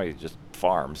 Now he just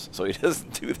farms, so he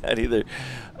doesn't do that either.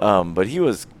 But he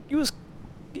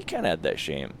kind of had that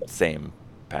same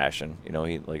passion.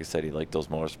 He, like I said, he liked those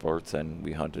motorsports, and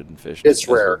we hunted and fished. It's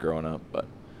rare growing up, but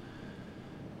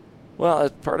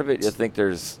as part of it, I think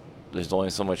there's only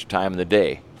so much time in the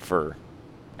day for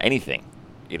anything.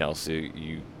 So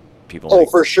people.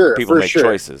 For sure. People make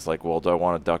choices like, well, do I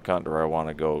want to duck hunt or I want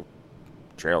to go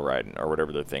trail riding or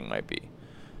whatever the thing might be.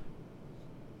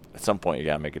 At some point, you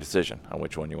got to make a decision on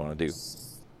which one you want to do.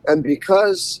 And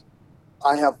because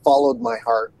I have followed my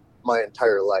heart my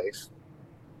entire life,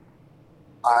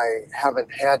 I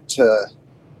haven't had to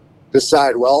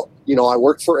decide, I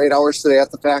worked for 8 hours today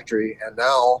at the factory, and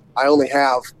now I only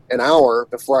have an hour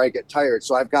before I get tired.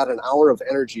 So I've got an hour of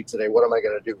energy today. What am I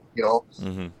going to do?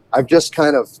 Mm-hmm. I've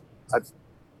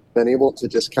been able to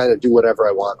just kind of do whatever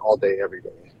I want all day, every day.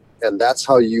 And that's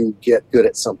how you get good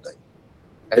at something.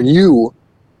 And you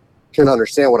can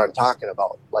understand what I'm talking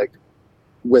about, like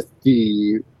with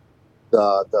the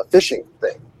fishing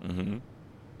thing. Mm-hmm.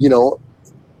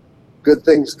 Good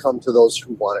things come to those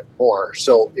who want it more.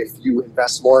 So if you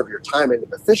invest more of your time into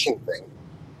the fishing thing,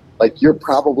 you're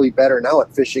probably better now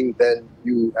at fishing than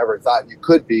you ever thought you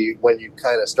could be when you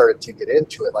kind of started to get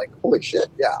into it. Like, holy shit,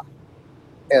 yeah.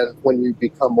 And when you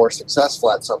become more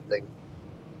successful at something,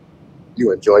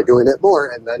 you enjoy doing it more,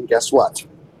 and then guess what?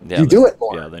 You do it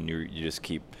more. Yeah, then you just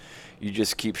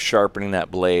keep sharpening that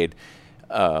blade.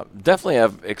 Definitely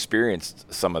have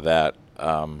experienced some of that.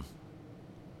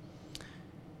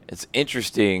 It's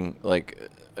interesting,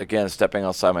 again, stepping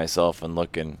outside myself and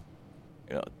looking,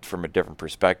 from a different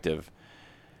perspective.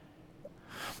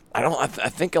 I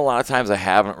think a lot of times I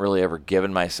haven't really ever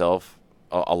given myself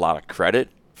a lot of credit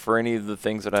for any of the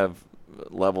things that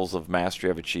levels of mastery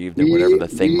I've achieved and whatever the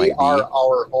thing might be. We are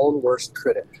our own worst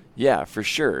critic. Yeah, for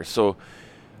sure. So,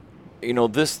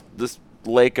 this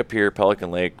lake up here,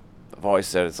 Pelican Lake, I've always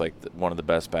said it's one of the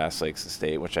best bass lakes in the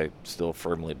state, which I still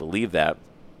firmly believe that.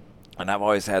 And I've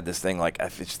always had this thing, I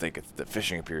just think the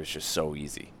fishing up here is just so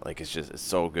easy. It's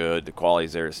so good. The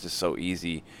quality's there. It's just so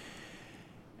easy.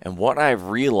 And what I've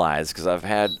realized, because I've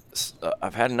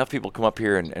had enough people come up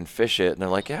here and fish it, and they're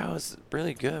like, yeah, it was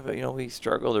really good, but, we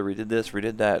struggled, or we did this, we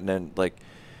did that. And then,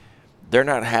 they're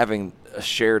not having a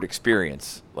shared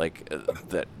experience,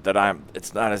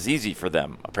 it's not as easy for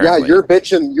them, apparently. Yeah, you're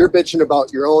bitching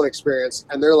about your own experience,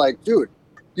 and they're like, dude,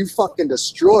 you fucking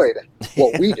destroyed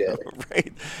what we did.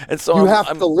 Right. And so you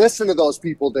have to listen to those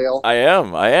people, Dale. I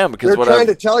am because they're trying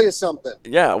to tell you something.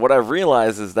 Yeah, what I've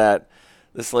realized is that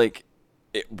this lake,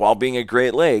 while being a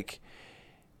great lake,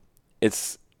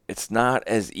 it's not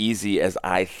as easy as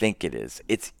I think it is.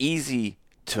 It's easy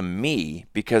to me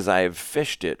because I've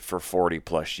fished it for 40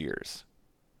 plus years.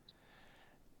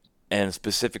 And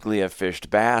specifically, I've fished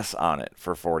bass on it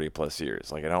for 40 plus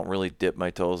years. I don't really dip my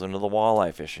toes into the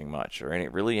walleye fishing much or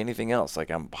anything else.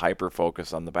 I'm hyper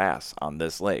focused on the bass on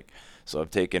this lake. So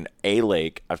I've taken a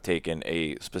lake, I've taken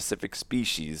a specific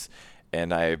species,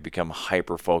 and I've become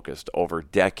hyper focused over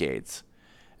decades.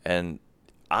 And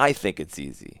I think it's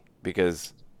easy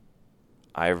because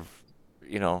I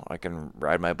can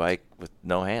ride my bike with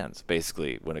no hands,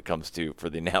 basically, when it comes to, for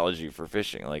the analogy for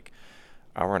fishing.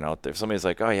 I run out there. If somebody's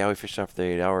like, oh, yeah, we fished after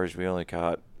 8 hours. We only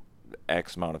caught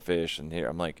X amount of fish. And here,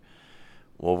 I'm like,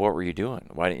 well, what were you doing?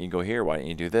 Why didn't you go here? Why didn't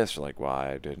you do this? They're like, well,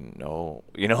 I didn't know.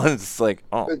 It's like,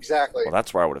 oh, exactly. Well,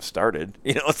 that's where I would have started.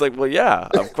 It's like, well, yeah,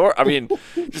 of course. I mean,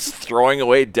 just throwing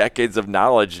away decades of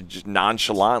knowledge and just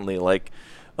nonchalantly,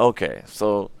 okay,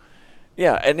 so,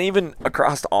 yeah. And even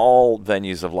across all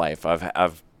venues of life,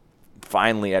 I've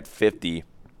finally at 50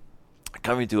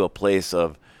 coming to a place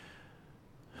of,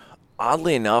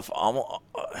 oddly enough, almost,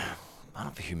 I don't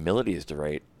know if humility is the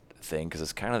right thing because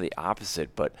it's kind of the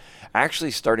opposite, but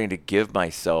actually starting to give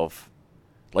myself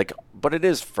but it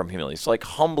is from humility. It's like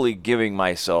humbly giving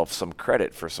myself some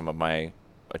credit for some of my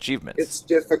achievements. It's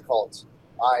difficult.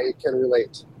 I can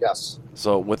relate. Yes.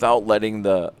 So without letting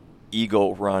the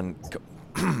ego run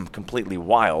completely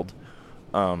wild,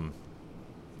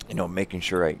 making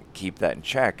sure I keep that in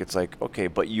check. It's like, okay,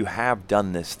 but you have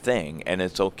done this thing, and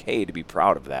it's okay to be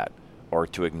proud of that or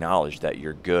to acknowledge that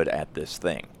you're good at this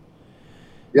thing.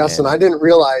 Yes, and I didn't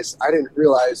realize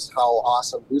how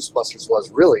awesome Goosebusters was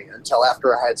really until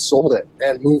after I had sold it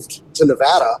and moved to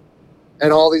Nevada,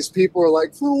 and all these people were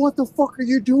like, "Phil, what the fuck are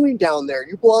you doing down there?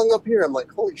 You belong up here." I'm like,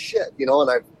 "Holy shit,"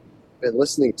 and I've been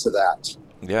listening to that,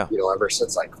 ever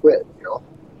since I quit,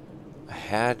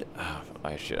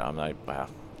 I'm not,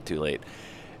 too late.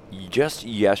 Just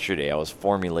yesterday, I was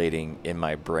formulating in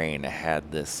my brain. I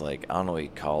had this, I don't know what you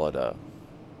call it, a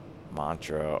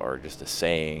mantra or just a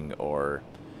saying or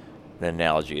an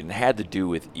analogy, and it had to do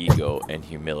with ego and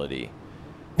humility.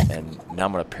 And now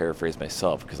I'm going to paraphrase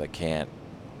myself because I can't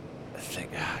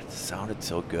think. It sounded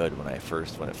so good when it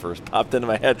first popped into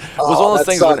my head. It was one of those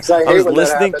things when I was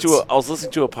listening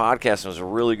to a podcast, and it was a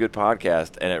really good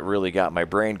podcast, and it really got my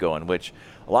brain going. Which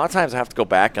a lot of times I have to go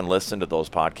back and listen to those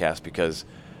podcasts because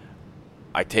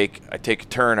I take a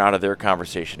turn out of their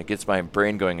conversation. It gets my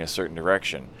brain going in a certain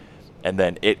direction, and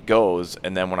then it goes.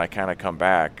 And then when I kind of come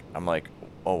back, I'm like,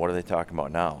 oh, what are they talking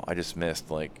about now? I just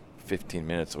missed 15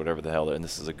 minutes or whatever the hell. And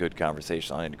this is a good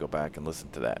conversation. I need to go back and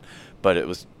listen to that.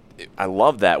 But I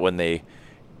love that when they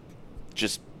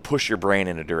just push your brain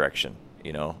in a direction,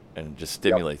 and just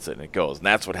stimulates it and it goes. And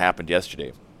that's what happened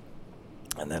yesterday.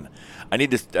 And then I need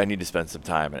to spend some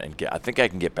time and I think I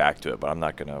can get back to it, but I'm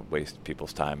not going to waste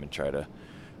people's time and try to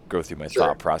go through my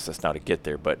thought process now to get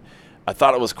there. But I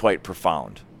thought it was quite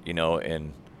profound,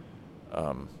 and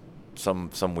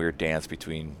some weird dance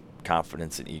between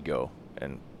confidence and ego,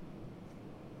 and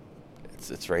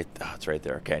it's right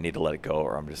there. Okay, I need to let it go,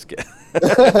 or I'm just getting.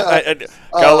 I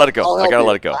gotta let it go. I gotta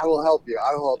let it go. I will help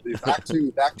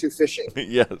you. Back to fishing.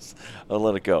 Yes, I'll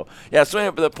let it go. Yeah. So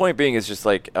anyway, the point being is just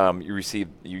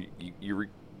you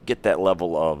get that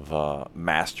level of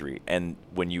mastery, and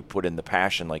when you put in the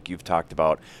passion, like you've talked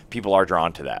about, people are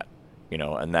drawn to that,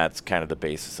 and that's kind of the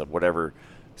basis of whatever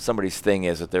somebody's thing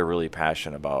is that they're really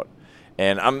passionate about.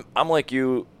 And I'm like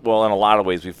you. Well, in a lot of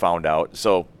ways, we found out.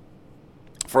 So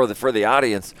for the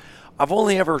audience, I've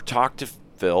only ever talked to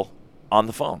Phil on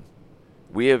the phone.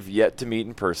 We have yet to meet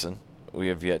in person. We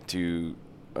have yet to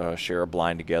share a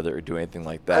blind together or do anything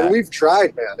like that. And we've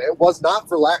tried, man. It was not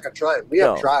for lack of trying. We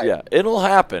have tried. Yeah, it'll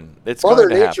happen. It's Mother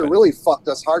going to Nature happen. really fucked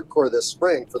us hardcore this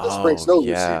spring for the spring snow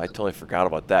goose season. season. I totally forgot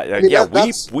about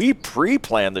that. We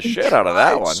pre-planned the shit out of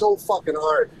that one. So fucking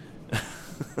hard.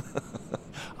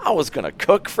 I was going to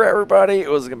cook for everybody. It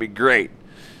was going to be great.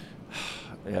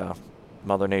 Yeah.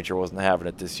 Mother Nature wasn't having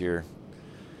it this year.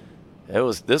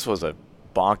 This was a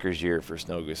bonkers year for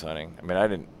snow goose hunting. I mean, I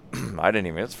didn't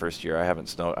even, it's the first year I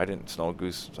didn't snow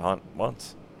goose hunt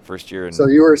once. First year. So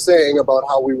you were saying about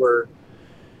how we've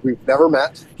never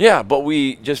met? Yeah, but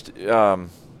we just, I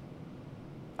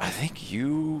think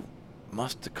you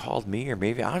must have called me, or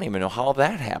maybe, I don't even know how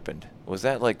that happened. Was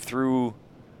that through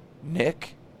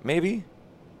Nick, maybe?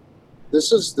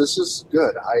 This is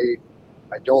good. I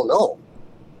don't know.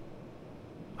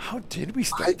 How did we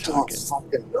start talking? I don't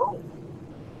fucking know.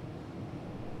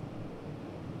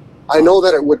 I know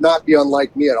that it would not be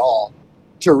unlike me at all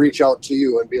to reach out to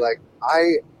you and be like,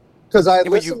 because I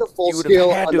listened to Full Scale enough times. You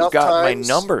would have had to have got my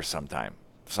number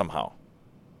somehow.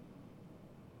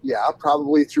 Yeah,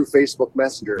 probably through Facebook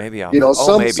Messenger. Maybe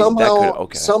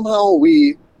somehow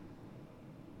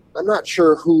I'm not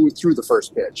sure who threw the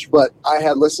first pitch, but I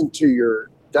had listened to your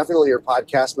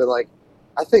podcast and been like,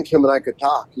 I think him and I could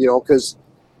talk, because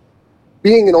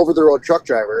being an over-the-road truck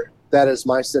driver, that is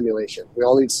my simulation. We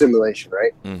all need simulation,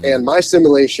 right? Mm-hmm. And my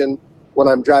simulation when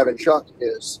I'm driving truck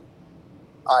is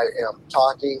I am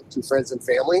talking to friends and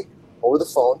family over the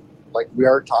phone, like we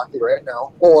are talking right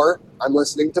now, or I'm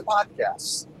listening to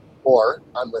podcasts, or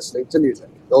I'm listening to music.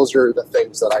 Those are the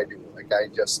things that I do.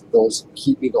 Those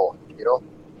keep me going,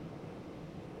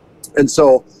 And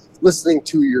so listening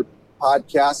to your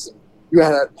podcasts, and you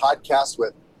had a podcast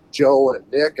with Joe and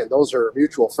Nick, and those are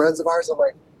mutual friends of ours. I'm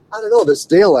like, I don't know, this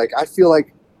Dale, I feel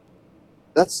like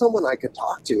that's someone I could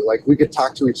talk to. We could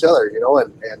talk to each other,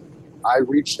 and I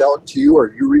reached out to you,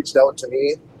 or you reached out to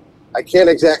me. I can't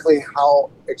exactly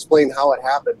explain how it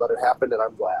happened, but it happened, and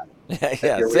I'm glad.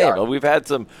 Yeah, same. Well, we've had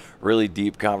some really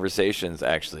deep conversations,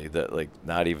 actually, that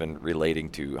not even relating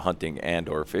to hunting and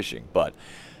or fishing, but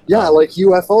yeah, like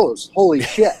UFOs. Holy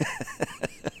shit.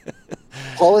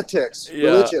 politics,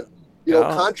 religion,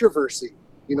 Yeah. controversy,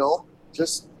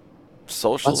 just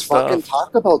Social let's stuff. fucking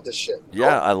talk about this shit.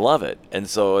 Yeah, I love it. And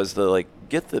so as the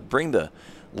bring the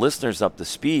listeners up to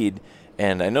speed,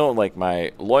 and I know like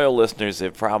my loyal listeners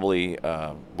have probably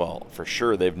for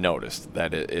sure they've noticed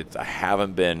that I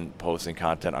haven't been posting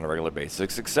content on a regular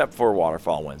basis except for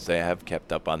Waterfall Wednesday. I have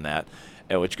kept up on that,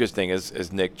 and which good thing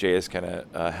is Nick J has kind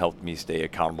of helped me stay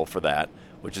accountable for that,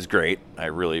 which is great. I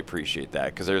really appreciate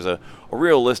that because there's a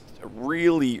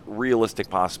really realistic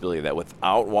possibility that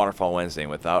without Waterfall Wednesday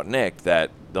and without Nick,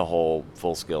 that the whole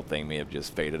full scale thing may have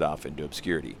just faded off into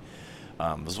obscurity.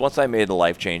 Because once I made the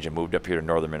life change and moved up here to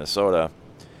northern Minnesota,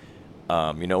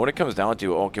 when it comes down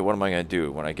to, okay, what am I going to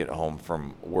do when I get home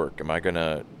from work? Am I going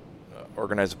to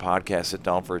organize a podcast, sit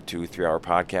down for a 2-3 hour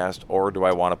podcast, or do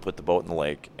I want to put the boat in the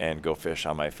lake and go fish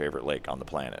on my favorite lake on the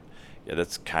planet? Yeah,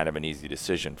 that's kind of an easy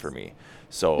decision for me.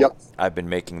 So Yep. I've been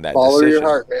making that Follow decision. your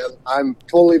heart, man. I'm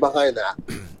totally behind that.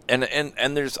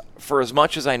 And there's, for as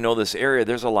much as I know this area,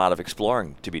 there's a lot of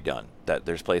exploring to be done. That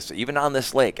there's places, even on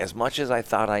this lake, as much as I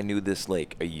thought I knew this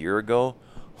lake a year ago,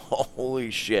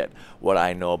 holy shit, what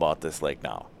I know about this lake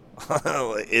now.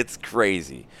 It's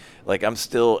crazy. Like I'm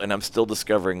still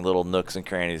discovering little nooks and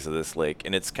crannies of this lake,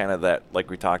 and it's kind of that, like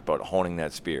we talked about, honing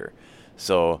that spear.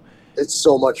 So It's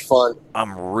so much fun.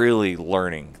 I'm really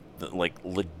learning, like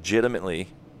legitimately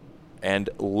and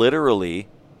literally,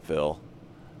 Phil,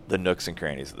 the nooks and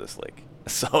crannies of this lake.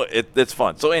 So it's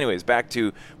fun. So anyways, back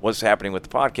to what's happening with the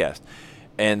podcast.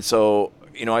 And so,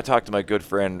 I talked to my good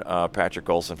friend Patrick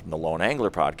Olson from the Lone Angler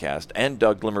podcast and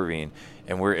Doug Glimmerveen,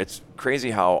 and it's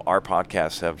crazy how our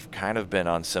podcasts have kind of been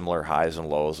on similar highs and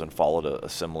lows and followed a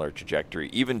similar trajectory,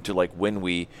 even to like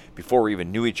before we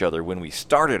even knew each other, when we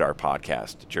started our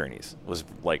podcast journeys was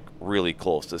like really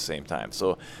close to the same time.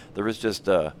 So there was just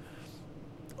a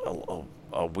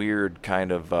weird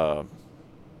kind of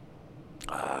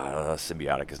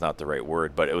symbiotic is not the right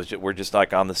word, but we're just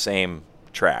like on the same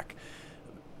track.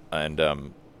 And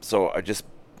so I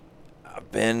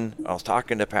was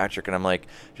talking to Patrick, and I'm like,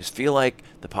 just feel like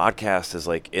the podcast is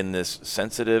like in this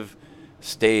sensitive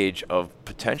stage of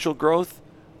potential growth,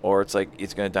 or it's like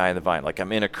it's going to die in the vine. Like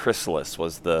I'm in a chrysalis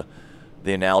was the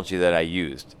analogy that I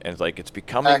used, and it's like it's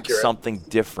becoming Accurate. something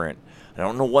different. I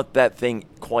don't know what that thing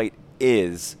quite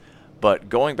is, but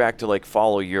going back to like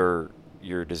follow your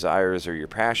desires or your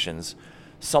passions,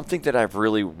 something that I've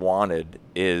really wanted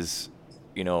is,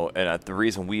 and the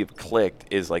reason we've clicked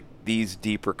is like these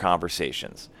deeper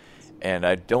conversations. And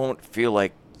I don't feel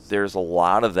like there's a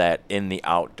lot of that in the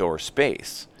outdoor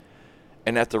space.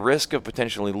 And at the risk of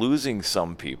potentially losing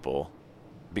some people,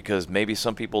 because maybe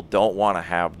some people don't want to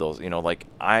have those, like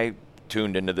I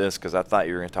tuned into this because I thought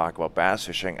you were going to talk about bass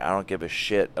fishing. I don't give a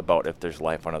shit about if there's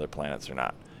life on other planets or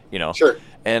not, Sure.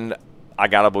 And I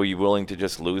got to be willing to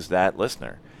just lose that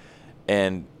listener.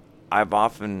 And I've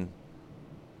often,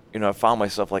 I found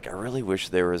myself like, I really wish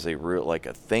there was a real, like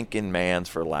a thinking man's,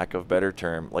 for lack of a better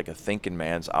term, like a thinking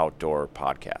man's outdoor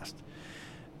podcast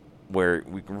where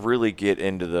we can really get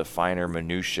into the finer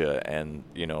minutia and,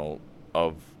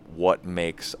 of what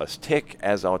makes us tick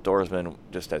as outdoorsmen,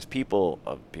 just as people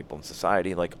in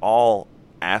society, like all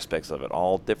aspects of it,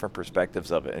 all different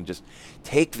perspectives of it, and just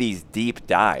take these deep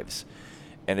dives.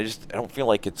 And I don't feel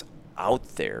like it's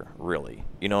out there really,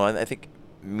 and I think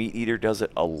Meat Eater does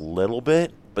it a little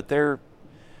bit, but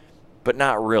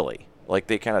not really. Like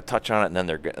they kind of touch on it and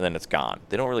then it's gone.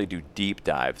 They don't really do deep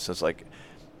dives. So it's like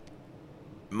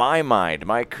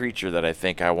my creature that I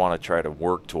think I want to try to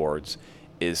work towards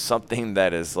is something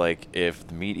that is like if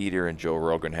the Meat Eater and Joe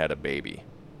Rogan had a baby,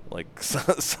 like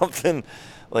something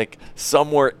like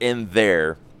somewhere in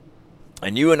there.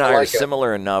 And you and I are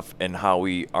similar enough in how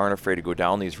we aren't afraid to go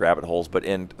down these rabbit holes, but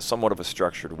in somewhat of a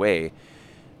structured way.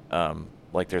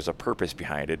 Like there's a purpose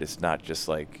behind it. It's not just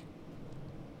like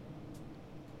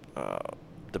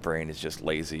the brain is just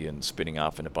lazy and spinning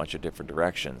off in a bunch of different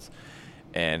directions.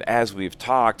 And as we've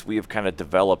talked, we have kind of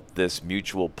developed this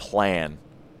mutual plan,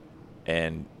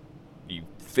 and you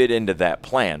fit into that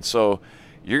plan. So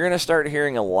you're going to start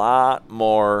hearing a lot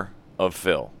more of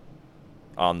Phil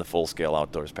on the Full Scale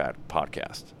Outdoors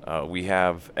podcast. We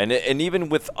have, and even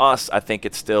with us, I think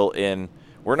it's still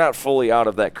we're not fully out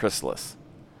of that chrysalis.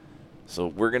 So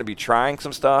we're going to be trying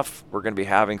some stuff. We're going to be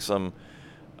having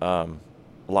a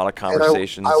lot of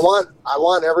conversations. I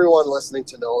want everyone listening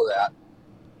to know that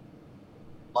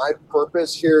my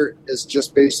purpose here is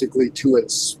just basically to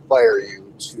inspire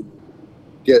you to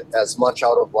get as much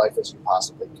out of life as you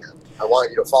possibly can. I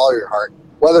want you to follow your heart,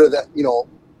 whether that,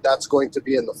 that's going to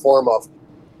be in the form of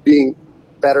being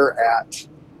better at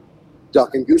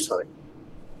duck and goose hunting.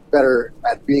 better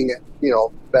at being,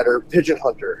 better pigeon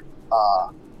hunter,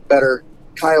 better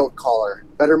coyote caller,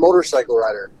 better motorcycle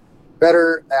rider,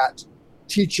 better at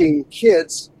teaching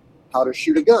kids how to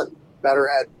shoot a gun, better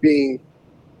at being,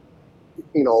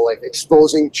 like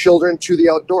exposing children to the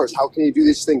outdoors. How can you do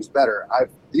these things better?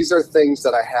 These are things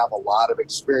that I have a lot of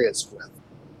experience with.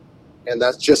 And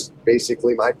that's just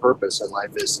basically my purpose in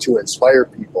life, is to inspire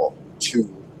people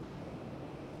to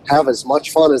have as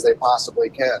much fun as they possibly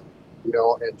can,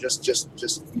 and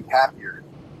just be happier,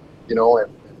 and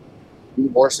be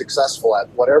more successful at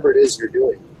whatever it is you're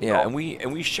doing. Yeah, and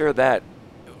we share that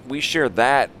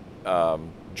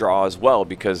draw as well,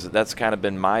 because that's kind of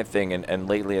been my thing, and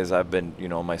lately as I've been,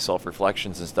 my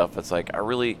self-reflections and stuff, it's like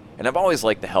I've always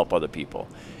liked to help other people,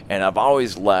 and I've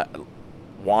always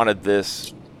wanted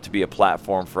this to be a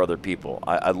platform for other people.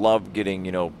 I love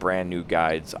getting, brand new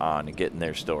guides on and getting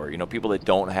their story. People that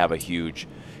don't have a huge,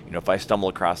 if I stumble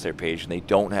across their page and they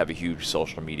don't have a huge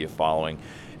social media following,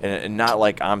 and not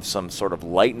like I'm some sort of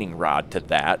lightning rod to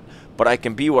that, but I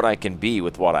can be what I can be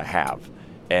with what I have.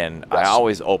 And I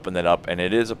always open it up, and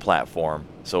it is a platform.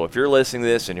 So if you're listening to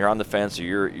this and you're on the fence,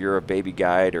 or you're a baby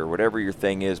guide, or whatever your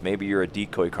thing is, maybe you're a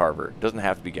decoy carver. It doesn't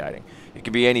have to be guiding. It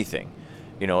can be anything.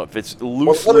 If it's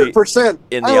loosely 100%.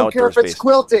 in the I don't outdoor care if space. it's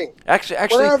quilting. Actually,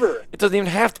 whatever. It doesn't even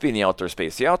have to be in the outdoor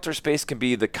space. The outdoor space can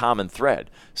be the common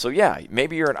thread. So yeah,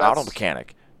 maybe you're an auto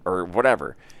mechanic or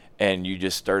whatever, and you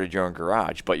just started your own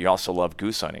garage, but you also love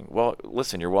goose hunting. Well,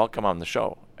 listen, you're welcome on the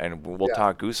show, and we'll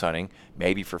talk goose hunting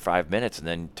maybe for 5 minutes, and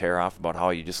then tear off about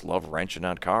how you just love wrenching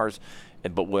on cars.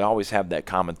 But we always have that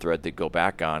common thread to go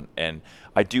back on, and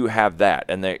I do have that.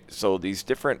 And so these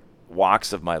different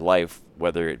walks of my life,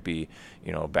 whether it be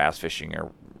bass fishing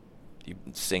or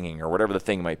singing or whatever the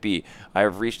thing might be, I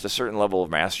have reached a certain level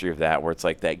of mastery of that, where it's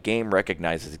like that game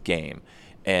recognizes game.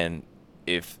 And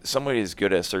if somebody is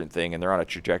good at a certain thing and they're on a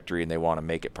trajectory and they want to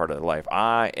make it part of their life,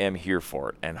 I am here for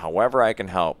it. And however I can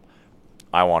help,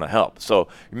 I want to help. So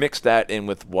mix that in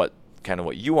with what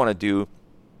you want to do,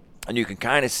 and you can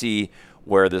kind of see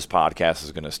where this podcast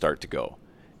is going to start to go.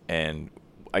 And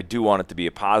I do want it to be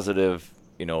a positive,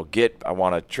 I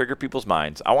want to trigger people's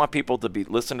minds. I want people to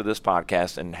listen to this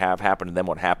podcast and have happen to them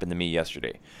what happened to me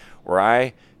yesterday, where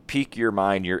I pique your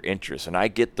mind, your interest, and I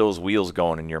get those wheels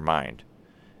going in your mind.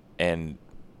 And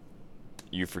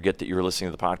you forget that you were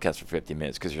listening to the podcast for 50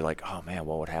 minutes because you're like, oh man,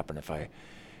 what would happen if I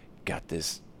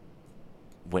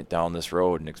went down this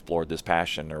road and explored this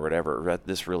passion or whatever? Or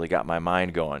this really got my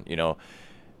mind going.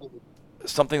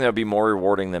 Something that would be more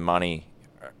rewarding than money,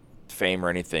 fame, or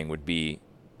anything would be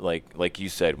like you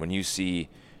said, when you see,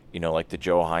 like the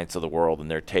Joe Heinz of the world, and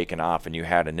they're taking off, and you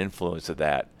had an influence of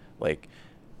that. Like,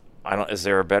 is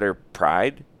there a better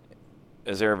pride?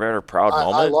 Is there a better proud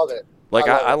moment? I love it.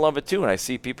 I love it too, and I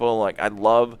see people I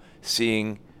love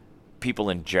seeing people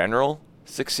in general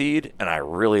succeed, and I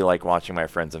really like watching my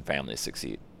friends and family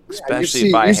succeed, especially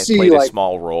if I had played a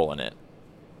small role in it.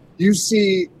 You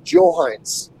see Joe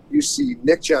Heinz, you see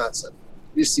Nick Johnson,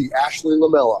 you see Ashley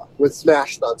Lamella with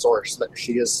Smash Nuts, or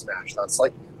she is Smash Nuts.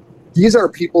 Like, these are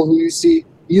people who you see.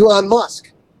 Elon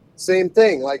Musk, same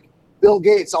thing. Like Bill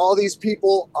Gates, all these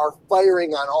people are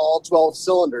firing on all 12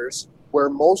 cylinders, where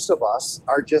most of us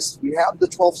are we have the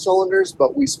 12 cylinders,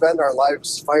 but we spend our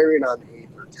lives firing on 8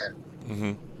 or 10.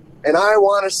 Mm-hmm. And I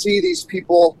want to see these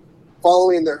people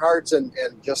following their hearts, and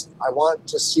I want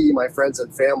to see my friends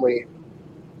and family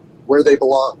where they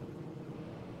belong.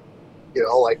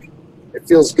 It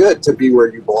feels good to be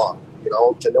where you belong,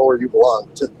 to know where you belong,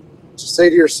 to say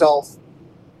to yourself,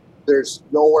 there's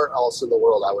nowhere else in the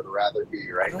world I would rather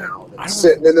be right now than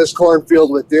sitting in this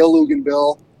cornfield with Dale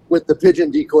Luganville with the pigeon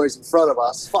decoys in front of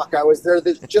us. Fuck, I was there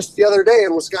just the other day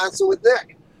in Wisconsin with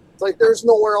Nick. It's like, there's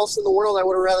nowhere else in the world I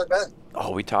would have rather been.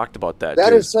 Oh, we talked about that.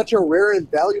 That is such a rare and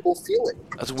valuable feeling.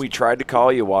 That's what we tried to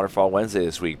call you Waterfall Wednesday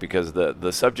this week, because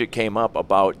the subject came up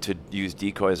about to use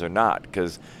decoys or not,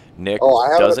 because Nick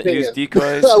doesn't use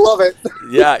decoys. I love it.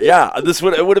 Yeah.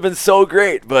 It would have been so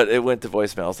great, but it went to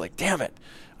voicemail. I was like, damn it.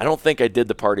 I don't think I did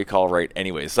the party call right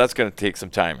anyway, so that's going to take some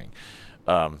timing.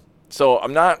 So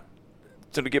I'm not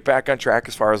to get back on track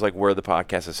as far as where the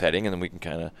podcast is heading, and then we can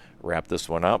kind of wrap this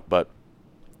one up. But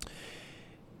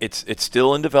it's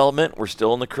still in development. We're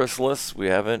still in the chrysalis.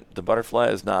 The butterfly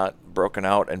has not broken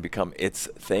out and become its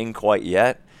thing quite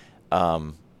yet.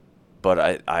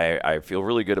 But I feel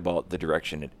really good about the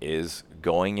direction it is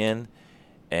going in,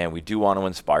 and we do want to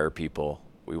inspire people.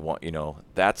 We want,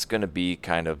 that's going to be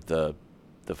kind of the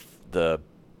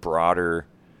broader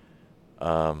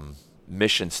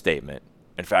mission statement.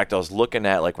 In fact, I was looking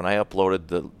at when I uploaded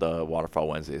the Waterfall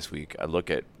Wednesday this week.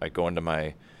 I go into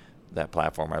that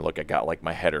platform, I got like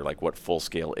my header, like what full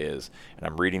scale is, and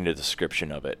I'm reading the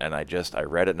description of it, and I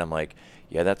read it, and I'm like,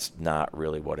 yeah, that's not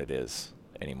really what it is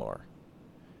anymore.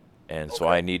 And so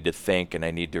I need to think, and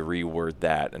I need to reword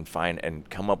that and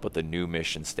come up with a new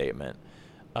mission statement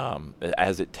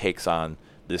as it takes on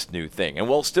this new thing. And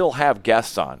we'll still have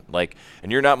guests on, like,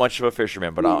 and you're not much of a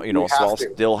fisherman, but I'll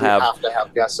still have. We have to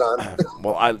have guests on.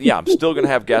 Well, I'm still going to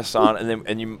have guests on,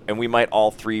 and we might all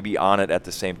three be on it at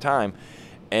the same time.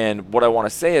 And what I want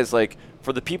to say is, like,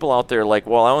 for the people out there, like,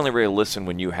 well, I only really listen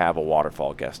when you have a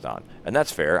waterfall guest on, and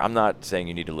that's fair. I'm not saying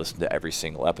you need to listen to every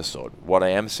single episode. What I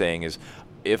am saying is,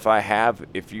 if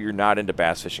you're not into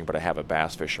bass fishing, but I have a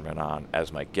bass fisherman on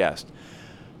as my guest,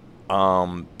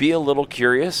 be a little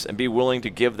curious and be willing to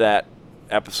give that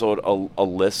episode a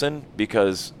listen,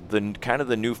 because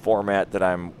the new format that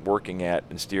I'm working at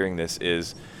and steering this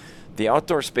is the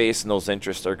outdoor space, and those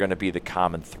interests are going to be the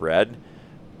common thread.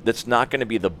 That's not going to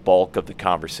be the bulk of the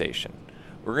conversation.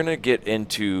 We're going to get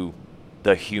into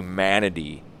the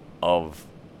humanity of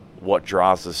what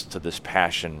draws us to this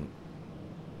passion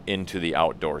into the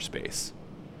outdoor space.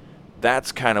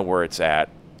 That's kind of where it's at,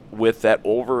 with that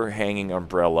overhanging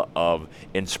umbrella of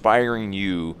inspiring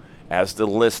you as the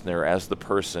listener, as the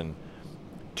person,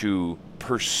 to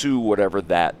pursue whatever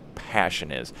that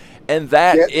passion is. And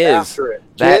that is the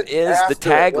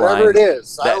tagline. Whatever it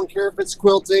is. I don't care if it's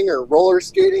quilting or roller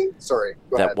skating. Sorry.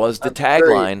 That was the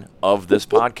tagline of this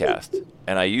podcast.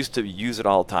 And I used to use it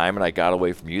all the time, and I got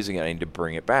away from using it. I need to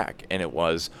bring it back. And it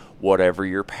was, whatever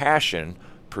your passion,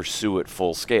 pursue it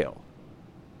full scale.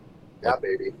 Yeah,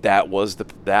 baby. That was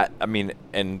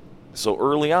and so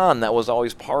early on, that was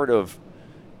always part of,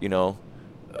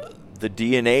 the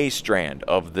DNA strand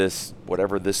of this,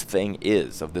 whatever this thing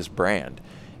is, of this brand.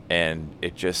 And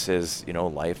it just says,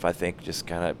 life, I think, just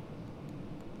kind of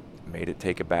made it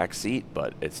take a back seat.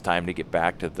 But it's time to get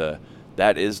back to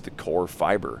that is the core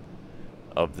fiber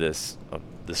of this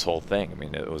whole thing. I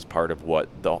mean, it was part of what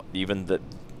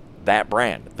that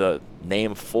brand, the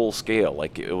name Full Scale,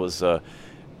 like, it was a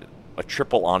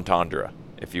triple entendre,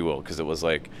 if you will, because it was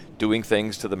like doing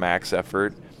things to the max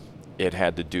effort. It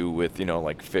had to do with,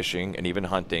 like fishing and even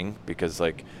hunting, because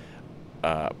like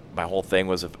my whole thing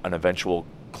was an eventual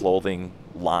clothing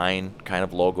line kind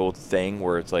of logo thing,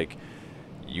 where it's like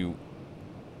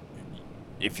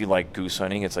if you like goose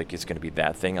hunting, it's like it's going to be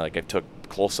that thing. Like, I took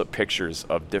close-up pictures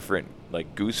of different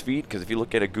like goose feet, because if you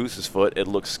look at a goose's foot, it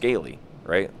looks scaly,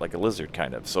 right? Like a lizard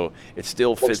kind of. So it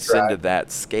still fits into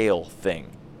that scale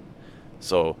thing.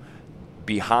 So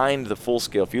behind the Full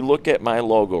Scale, if you look at my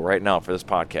logo right now for this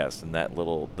podcast, and that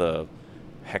the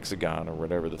hexagon or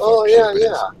whatever the fuck shape it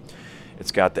is,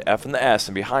 it's got the F and the S,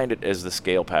 and behind it is the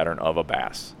scale pattern of a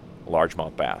bass, a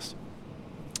largemouth bass.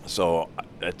 So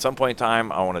at some point in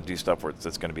time, I want to do stuff where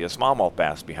it's going to be a smallmouth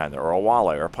bass behind there, or a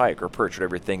walleye, or a pike, or a perch,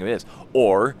 whatever thing it is,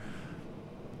 or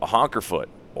a honker foot,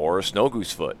 or a snow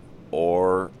goose foot,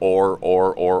 or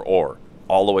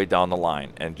all the way down the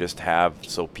line, and just have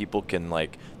so people can,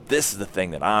 like, this is the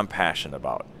thing that I'm passionate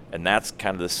about. And that's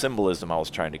kind of the symbolism I was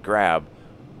trying to grab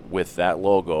with that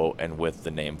logo and with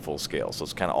the name Full Scale. So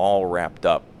it's kind of all wrapped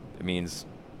up. It means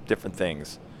different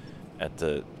things at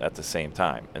the same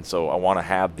time. And so I want to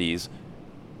have these,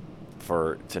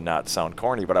 to not sound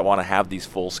corny, but I want to have these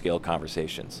full scale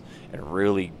conversations and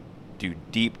really do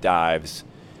deep dives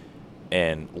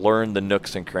and learn the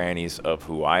nooks and crannies of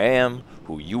who I am,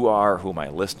 who you are, who my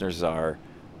listeners are,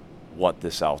 what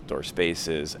this outdoor space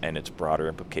is, and its broader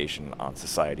implication on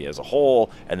society as a whole.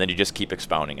 And then you just keep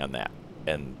expounding on that.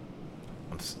 And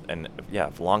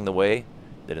if along the way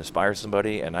that inspires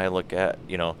somebody, and I look at,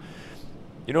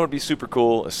 it'd be super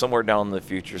cool if somewhere down in the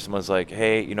future someone's like,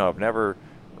 hey, I've never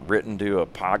written to a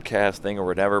podcast thing or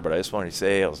whatever, but I just wanted to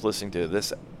say I was listening to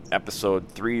this episode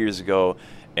 3 years ago,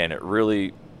 and it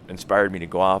really inspired me to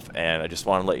go off, and I just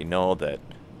want to let you know that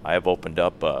I have opened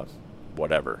up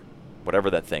whatever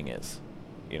that thing is,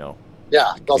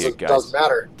 Yeah, doesn't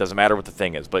matter. Doesn't matter what the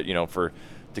thing is, but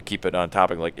to keep it on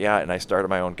topic, like, and I started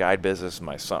my own guide business.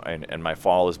 My son and my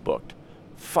fall is booked.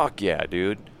 Fuck yeah,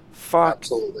 dude. Fuck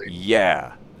absolutely.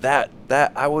 Yeah. That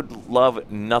I would love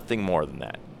nothing more than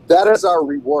that. That is our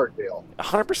reward, Dale.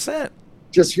 100%.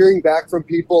 Just hearing back from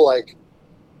people like,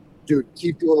 dude,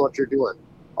 keep doing what you're doing.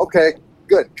 Okay,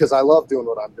 good, because I love doing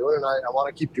what I'm doing, and I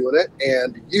want to keep doing it.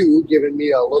 And you giving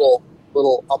me a little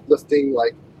uplifting,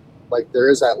 like there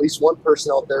is at least one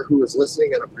person out there who is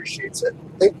listening and appreciates it.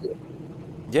 Thank you.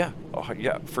 Yeah,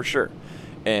 yeah, for sure.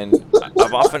 And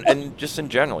I've often, and just in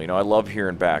general, I love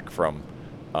hearing back from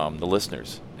the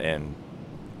listeners. And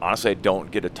honestly, I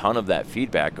don't get a ton of that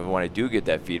feedback. And when I do get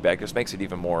that feedback, it just makes it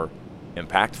even more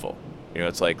impactful.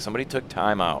 It's like somebody took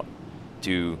time out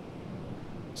to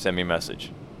send me a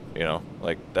message. You know,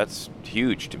 like, that's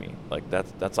huge to me. Like,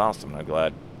 that's awesome. I'm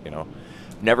glad, you know.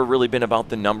 Never really been about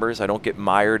the numbers. I don't get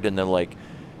mired in the, like,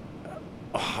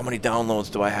 oh, how many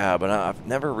downloads do I have? And I've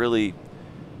never really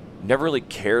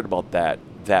cared about that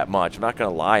much. I'm not going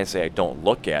to lie and say I don't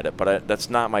look at it, but that's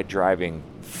not my driving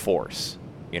force,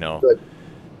 you know. Good.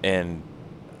 And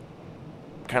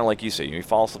kind of like you say, you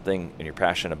follow something and you're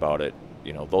passionate about it,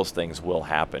 you know, those things will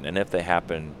happen. And if they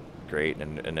happen, great.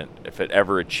 And if it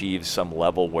ever achieves some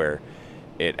level where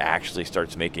it actually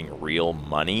starts making real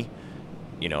money,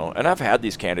 you know, and I've had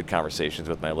these candid conversations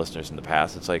with my listeners in the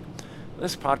past. It's like,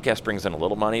 this podcast brings in a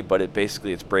little money, but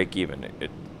it's break even. It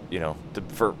you know,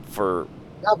 for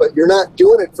yeah, but you're not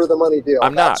doing it for the money deal.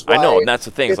 I'm not. I know, and that's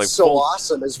the thing. It's like so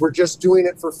awesome is we're just doing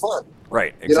it for fun.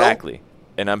 Right, exactly. You know?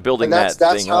 And I'm building that's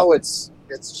thing how up. it's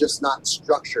just not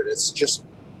structured. It's just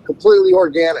completely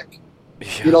organic.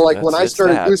 Yeah, you know, like when I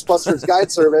started Goosebusters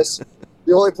Guide Service,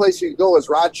 the only place you could go was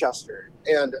Rochester.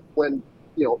 And when,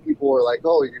 you know, people were like,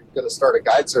 oh, you're going to start a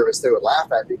guide service, they would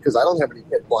laugh at me because I don't have any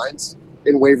pit blinds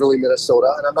in Waverly,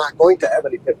 Minnesota, and I'm not going to have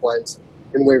any pit blinds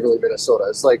in Waverly, Minnesota.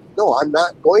 It's like, no, I'm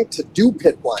not going to do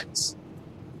pit blinds.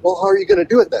 Well, how are you going to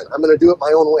do it then? I'm going to do it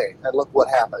my own way. And look what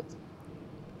happened.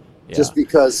 Yeah. Just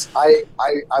because I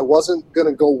wasn't going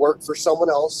to go work for someone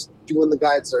else doing the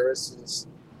guide service.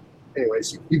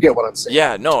 Anyways, you get what I'm saying.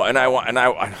 Yeah, no, and I want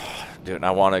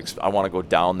to go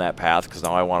down that path because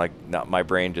now my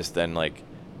brain just then like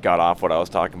got off what I was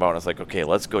talking about, and it's like, okay,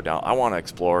 let's go down. I want to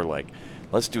explore, like,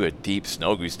 let's do a deep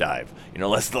snow goose dive. You know,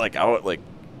 let's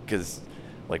because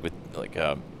with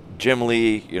Jim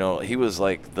Lee, you know, he was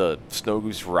like the snow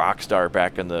goose rock star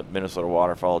back in the Minnesota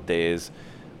waterfall days.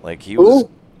 Like he was.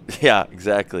 Yeah,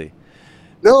 exactly.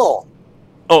 No.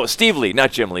 Oh, Steve Lee,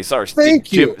 not Jim Lee. Sorry.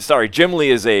 Thank you. Jim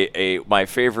Lee is my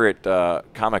favorite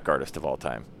comic artist of all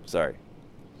time. Sorry.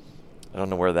 I don't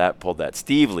know where that pulled that.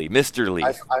 Steve Lee, Mr. Lee.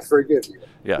 I forgive you.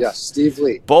 Yes, Steve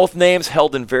Lee. Both names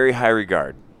held in very high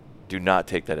regard. Do not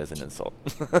take that as an insult.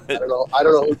 I don't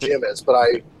know who Jim is,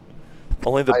 but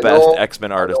only the best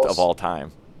X-Men artist of all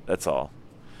time. That's all.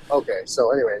 Okay,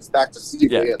 so anyways, back to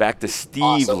Steve Lee. Yeah, back to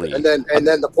Steve Lee. And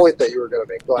then the point that you were going to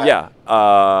make. Go ahead.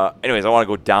 Yeah. Anyways, I want to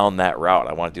go down that route.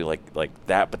 I want to do like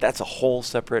that, but that's a whole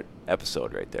separate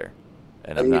episode right there.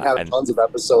 And we have tons of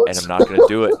episodes. And I'm not going to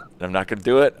do it. I'm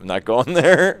not going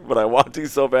there, but I want to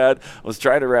so bad. I was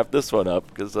trying to wrap this one up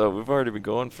because we've already been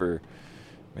going for,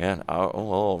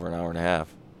 well over an hour and a half.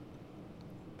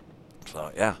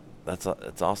 So yeah, that's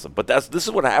awesome. But this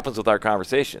is what happens with our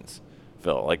conversations,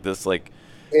 Phil. Like this, like.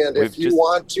 And if you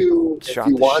want to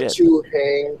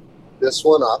hang this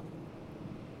one up,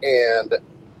 and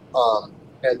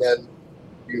then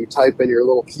you type in your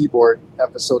little keyboard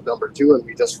episode number 2, and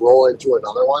we just roll into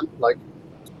another one. Like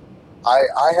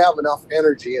I have enough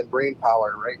energy and brain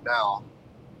power right now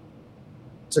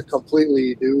to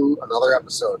completely do another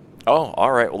episode. Oh,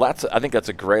 all right. Well, I think that's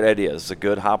a great idea. It's a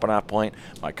good hopping off point.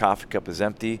 My coffee cup is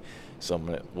empty, so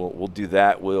we'll do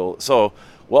that.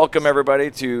 Welcome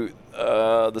everybody to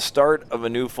the start of a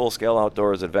new full-scale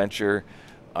outdoors adventure.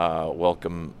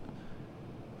 Welcome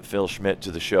Phil Schmidt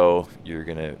to the show. You're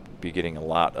going to be getting a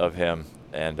lot of him,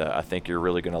 and I think you're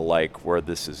really going to like where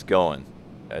this is going.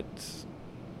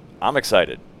 I'm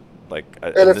excited.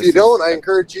 I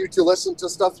encourage you to listen to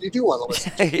stuff you do want to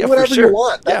listen to. Yeah, do whatever you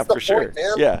want. That's the point,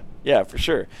 man. Yeah, for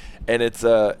sure. And it's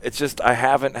just I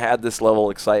haven't had this level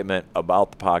of excitement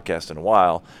about the podcast in a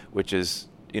while, which is,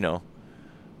 you know,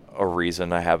 a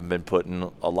reason I haven't been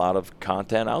putting a lot of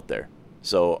content out there.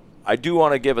 So I do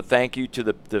want to give a thank you to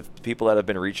the people that have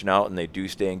been reaching out, and they do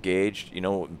stay engaged. You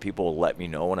know, people let me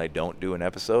know when I don't do an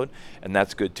episode, and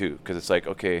that's good too, because it's like,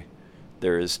 okay,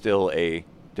 there is still a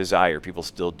desire. People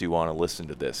still do want to listen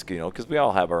to this, you know, because we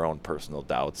all have our own personal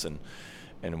doubts and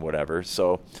whatever.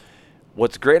 So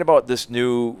what's great about this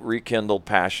new rekindled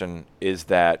passion is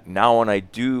that now when I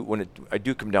do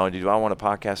come down to do I want a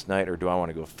podcast night or do I want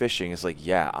to go fishing, it's like,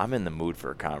 yeah, I'm in the mood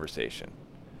for a conversation.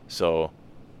 So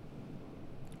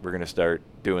we're going to start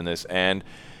doing this, and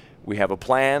we have a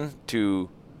plan to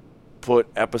put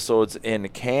episodes in a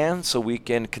can so we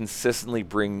can consistently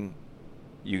bring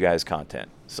you guys content.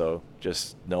 So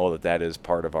just know that is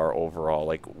part of our overall,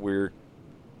 like, we're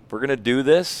going to do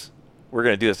this. We're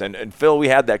going to do this. And Phil, we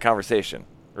had that conversation,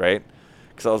 right?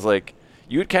 Because I was like,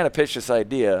 you had kind of pitched this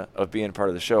idea of being part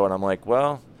of the show. And I'm like,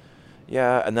 well,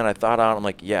 yeah. And then I thought on it. I'm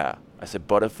like, yeah. I said,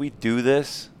 but if we do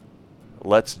this,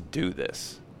 let's do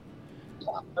this.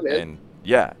 I'm in. And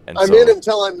yeah. And I'm in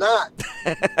until I'm not.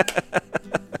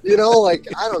 You know, like,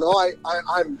 I don't know.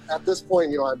 I'm at this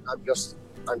point, you know, I'm just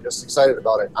excited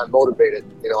about it. I'm motivated.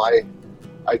 You know,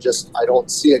 I don't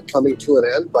see it coming to an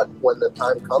end, but when the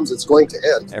time comes, it's going to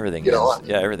end. Everything you ends.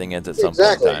 know? Everything ends at some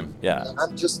point in time. Yeah.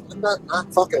 I'm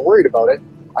not fucking worried about it.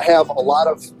 I have a lot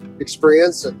of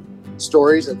experience and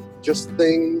stories and just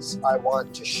things I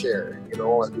want to share,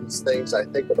 and these things, I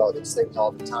think about these things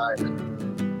all the time.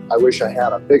 And I wish I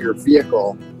had a bigger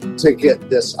vehicle to get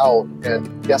this out.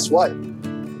 And guess what?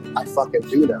 I fucking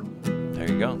do now. There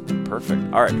you go.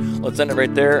 Perfect. All right. Let's end it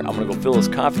right there. I'm going to go fill this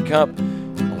coffee cup.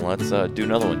 And let's do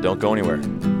another one. Don't go anywhere.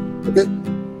 Okay.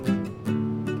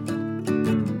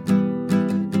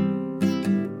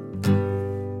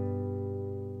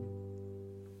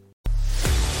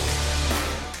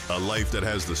 A life that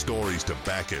has the stories to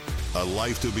back it. A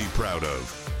life to be proud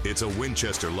of. It's a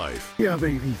Winchester life. Yeah,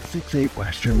 baby. 6'8"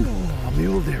 Western. Oh,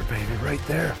 mule deer, baby, right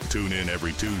there. Tune in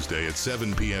every Tuesday at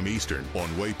 7 p.m. Eastern on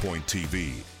Waypoint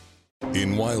TV.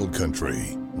 In Wild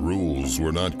Country, rules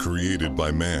were not created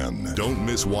by man. Don't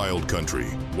miss Wild Country,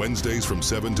 Wednesdays from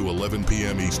 7 to 11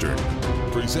 p.m. Eastern.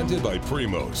 Presented by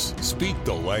Primos. Speak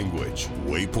the language.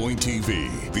 Waypoint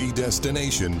TV, the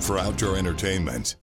destination for outdoor entertainment.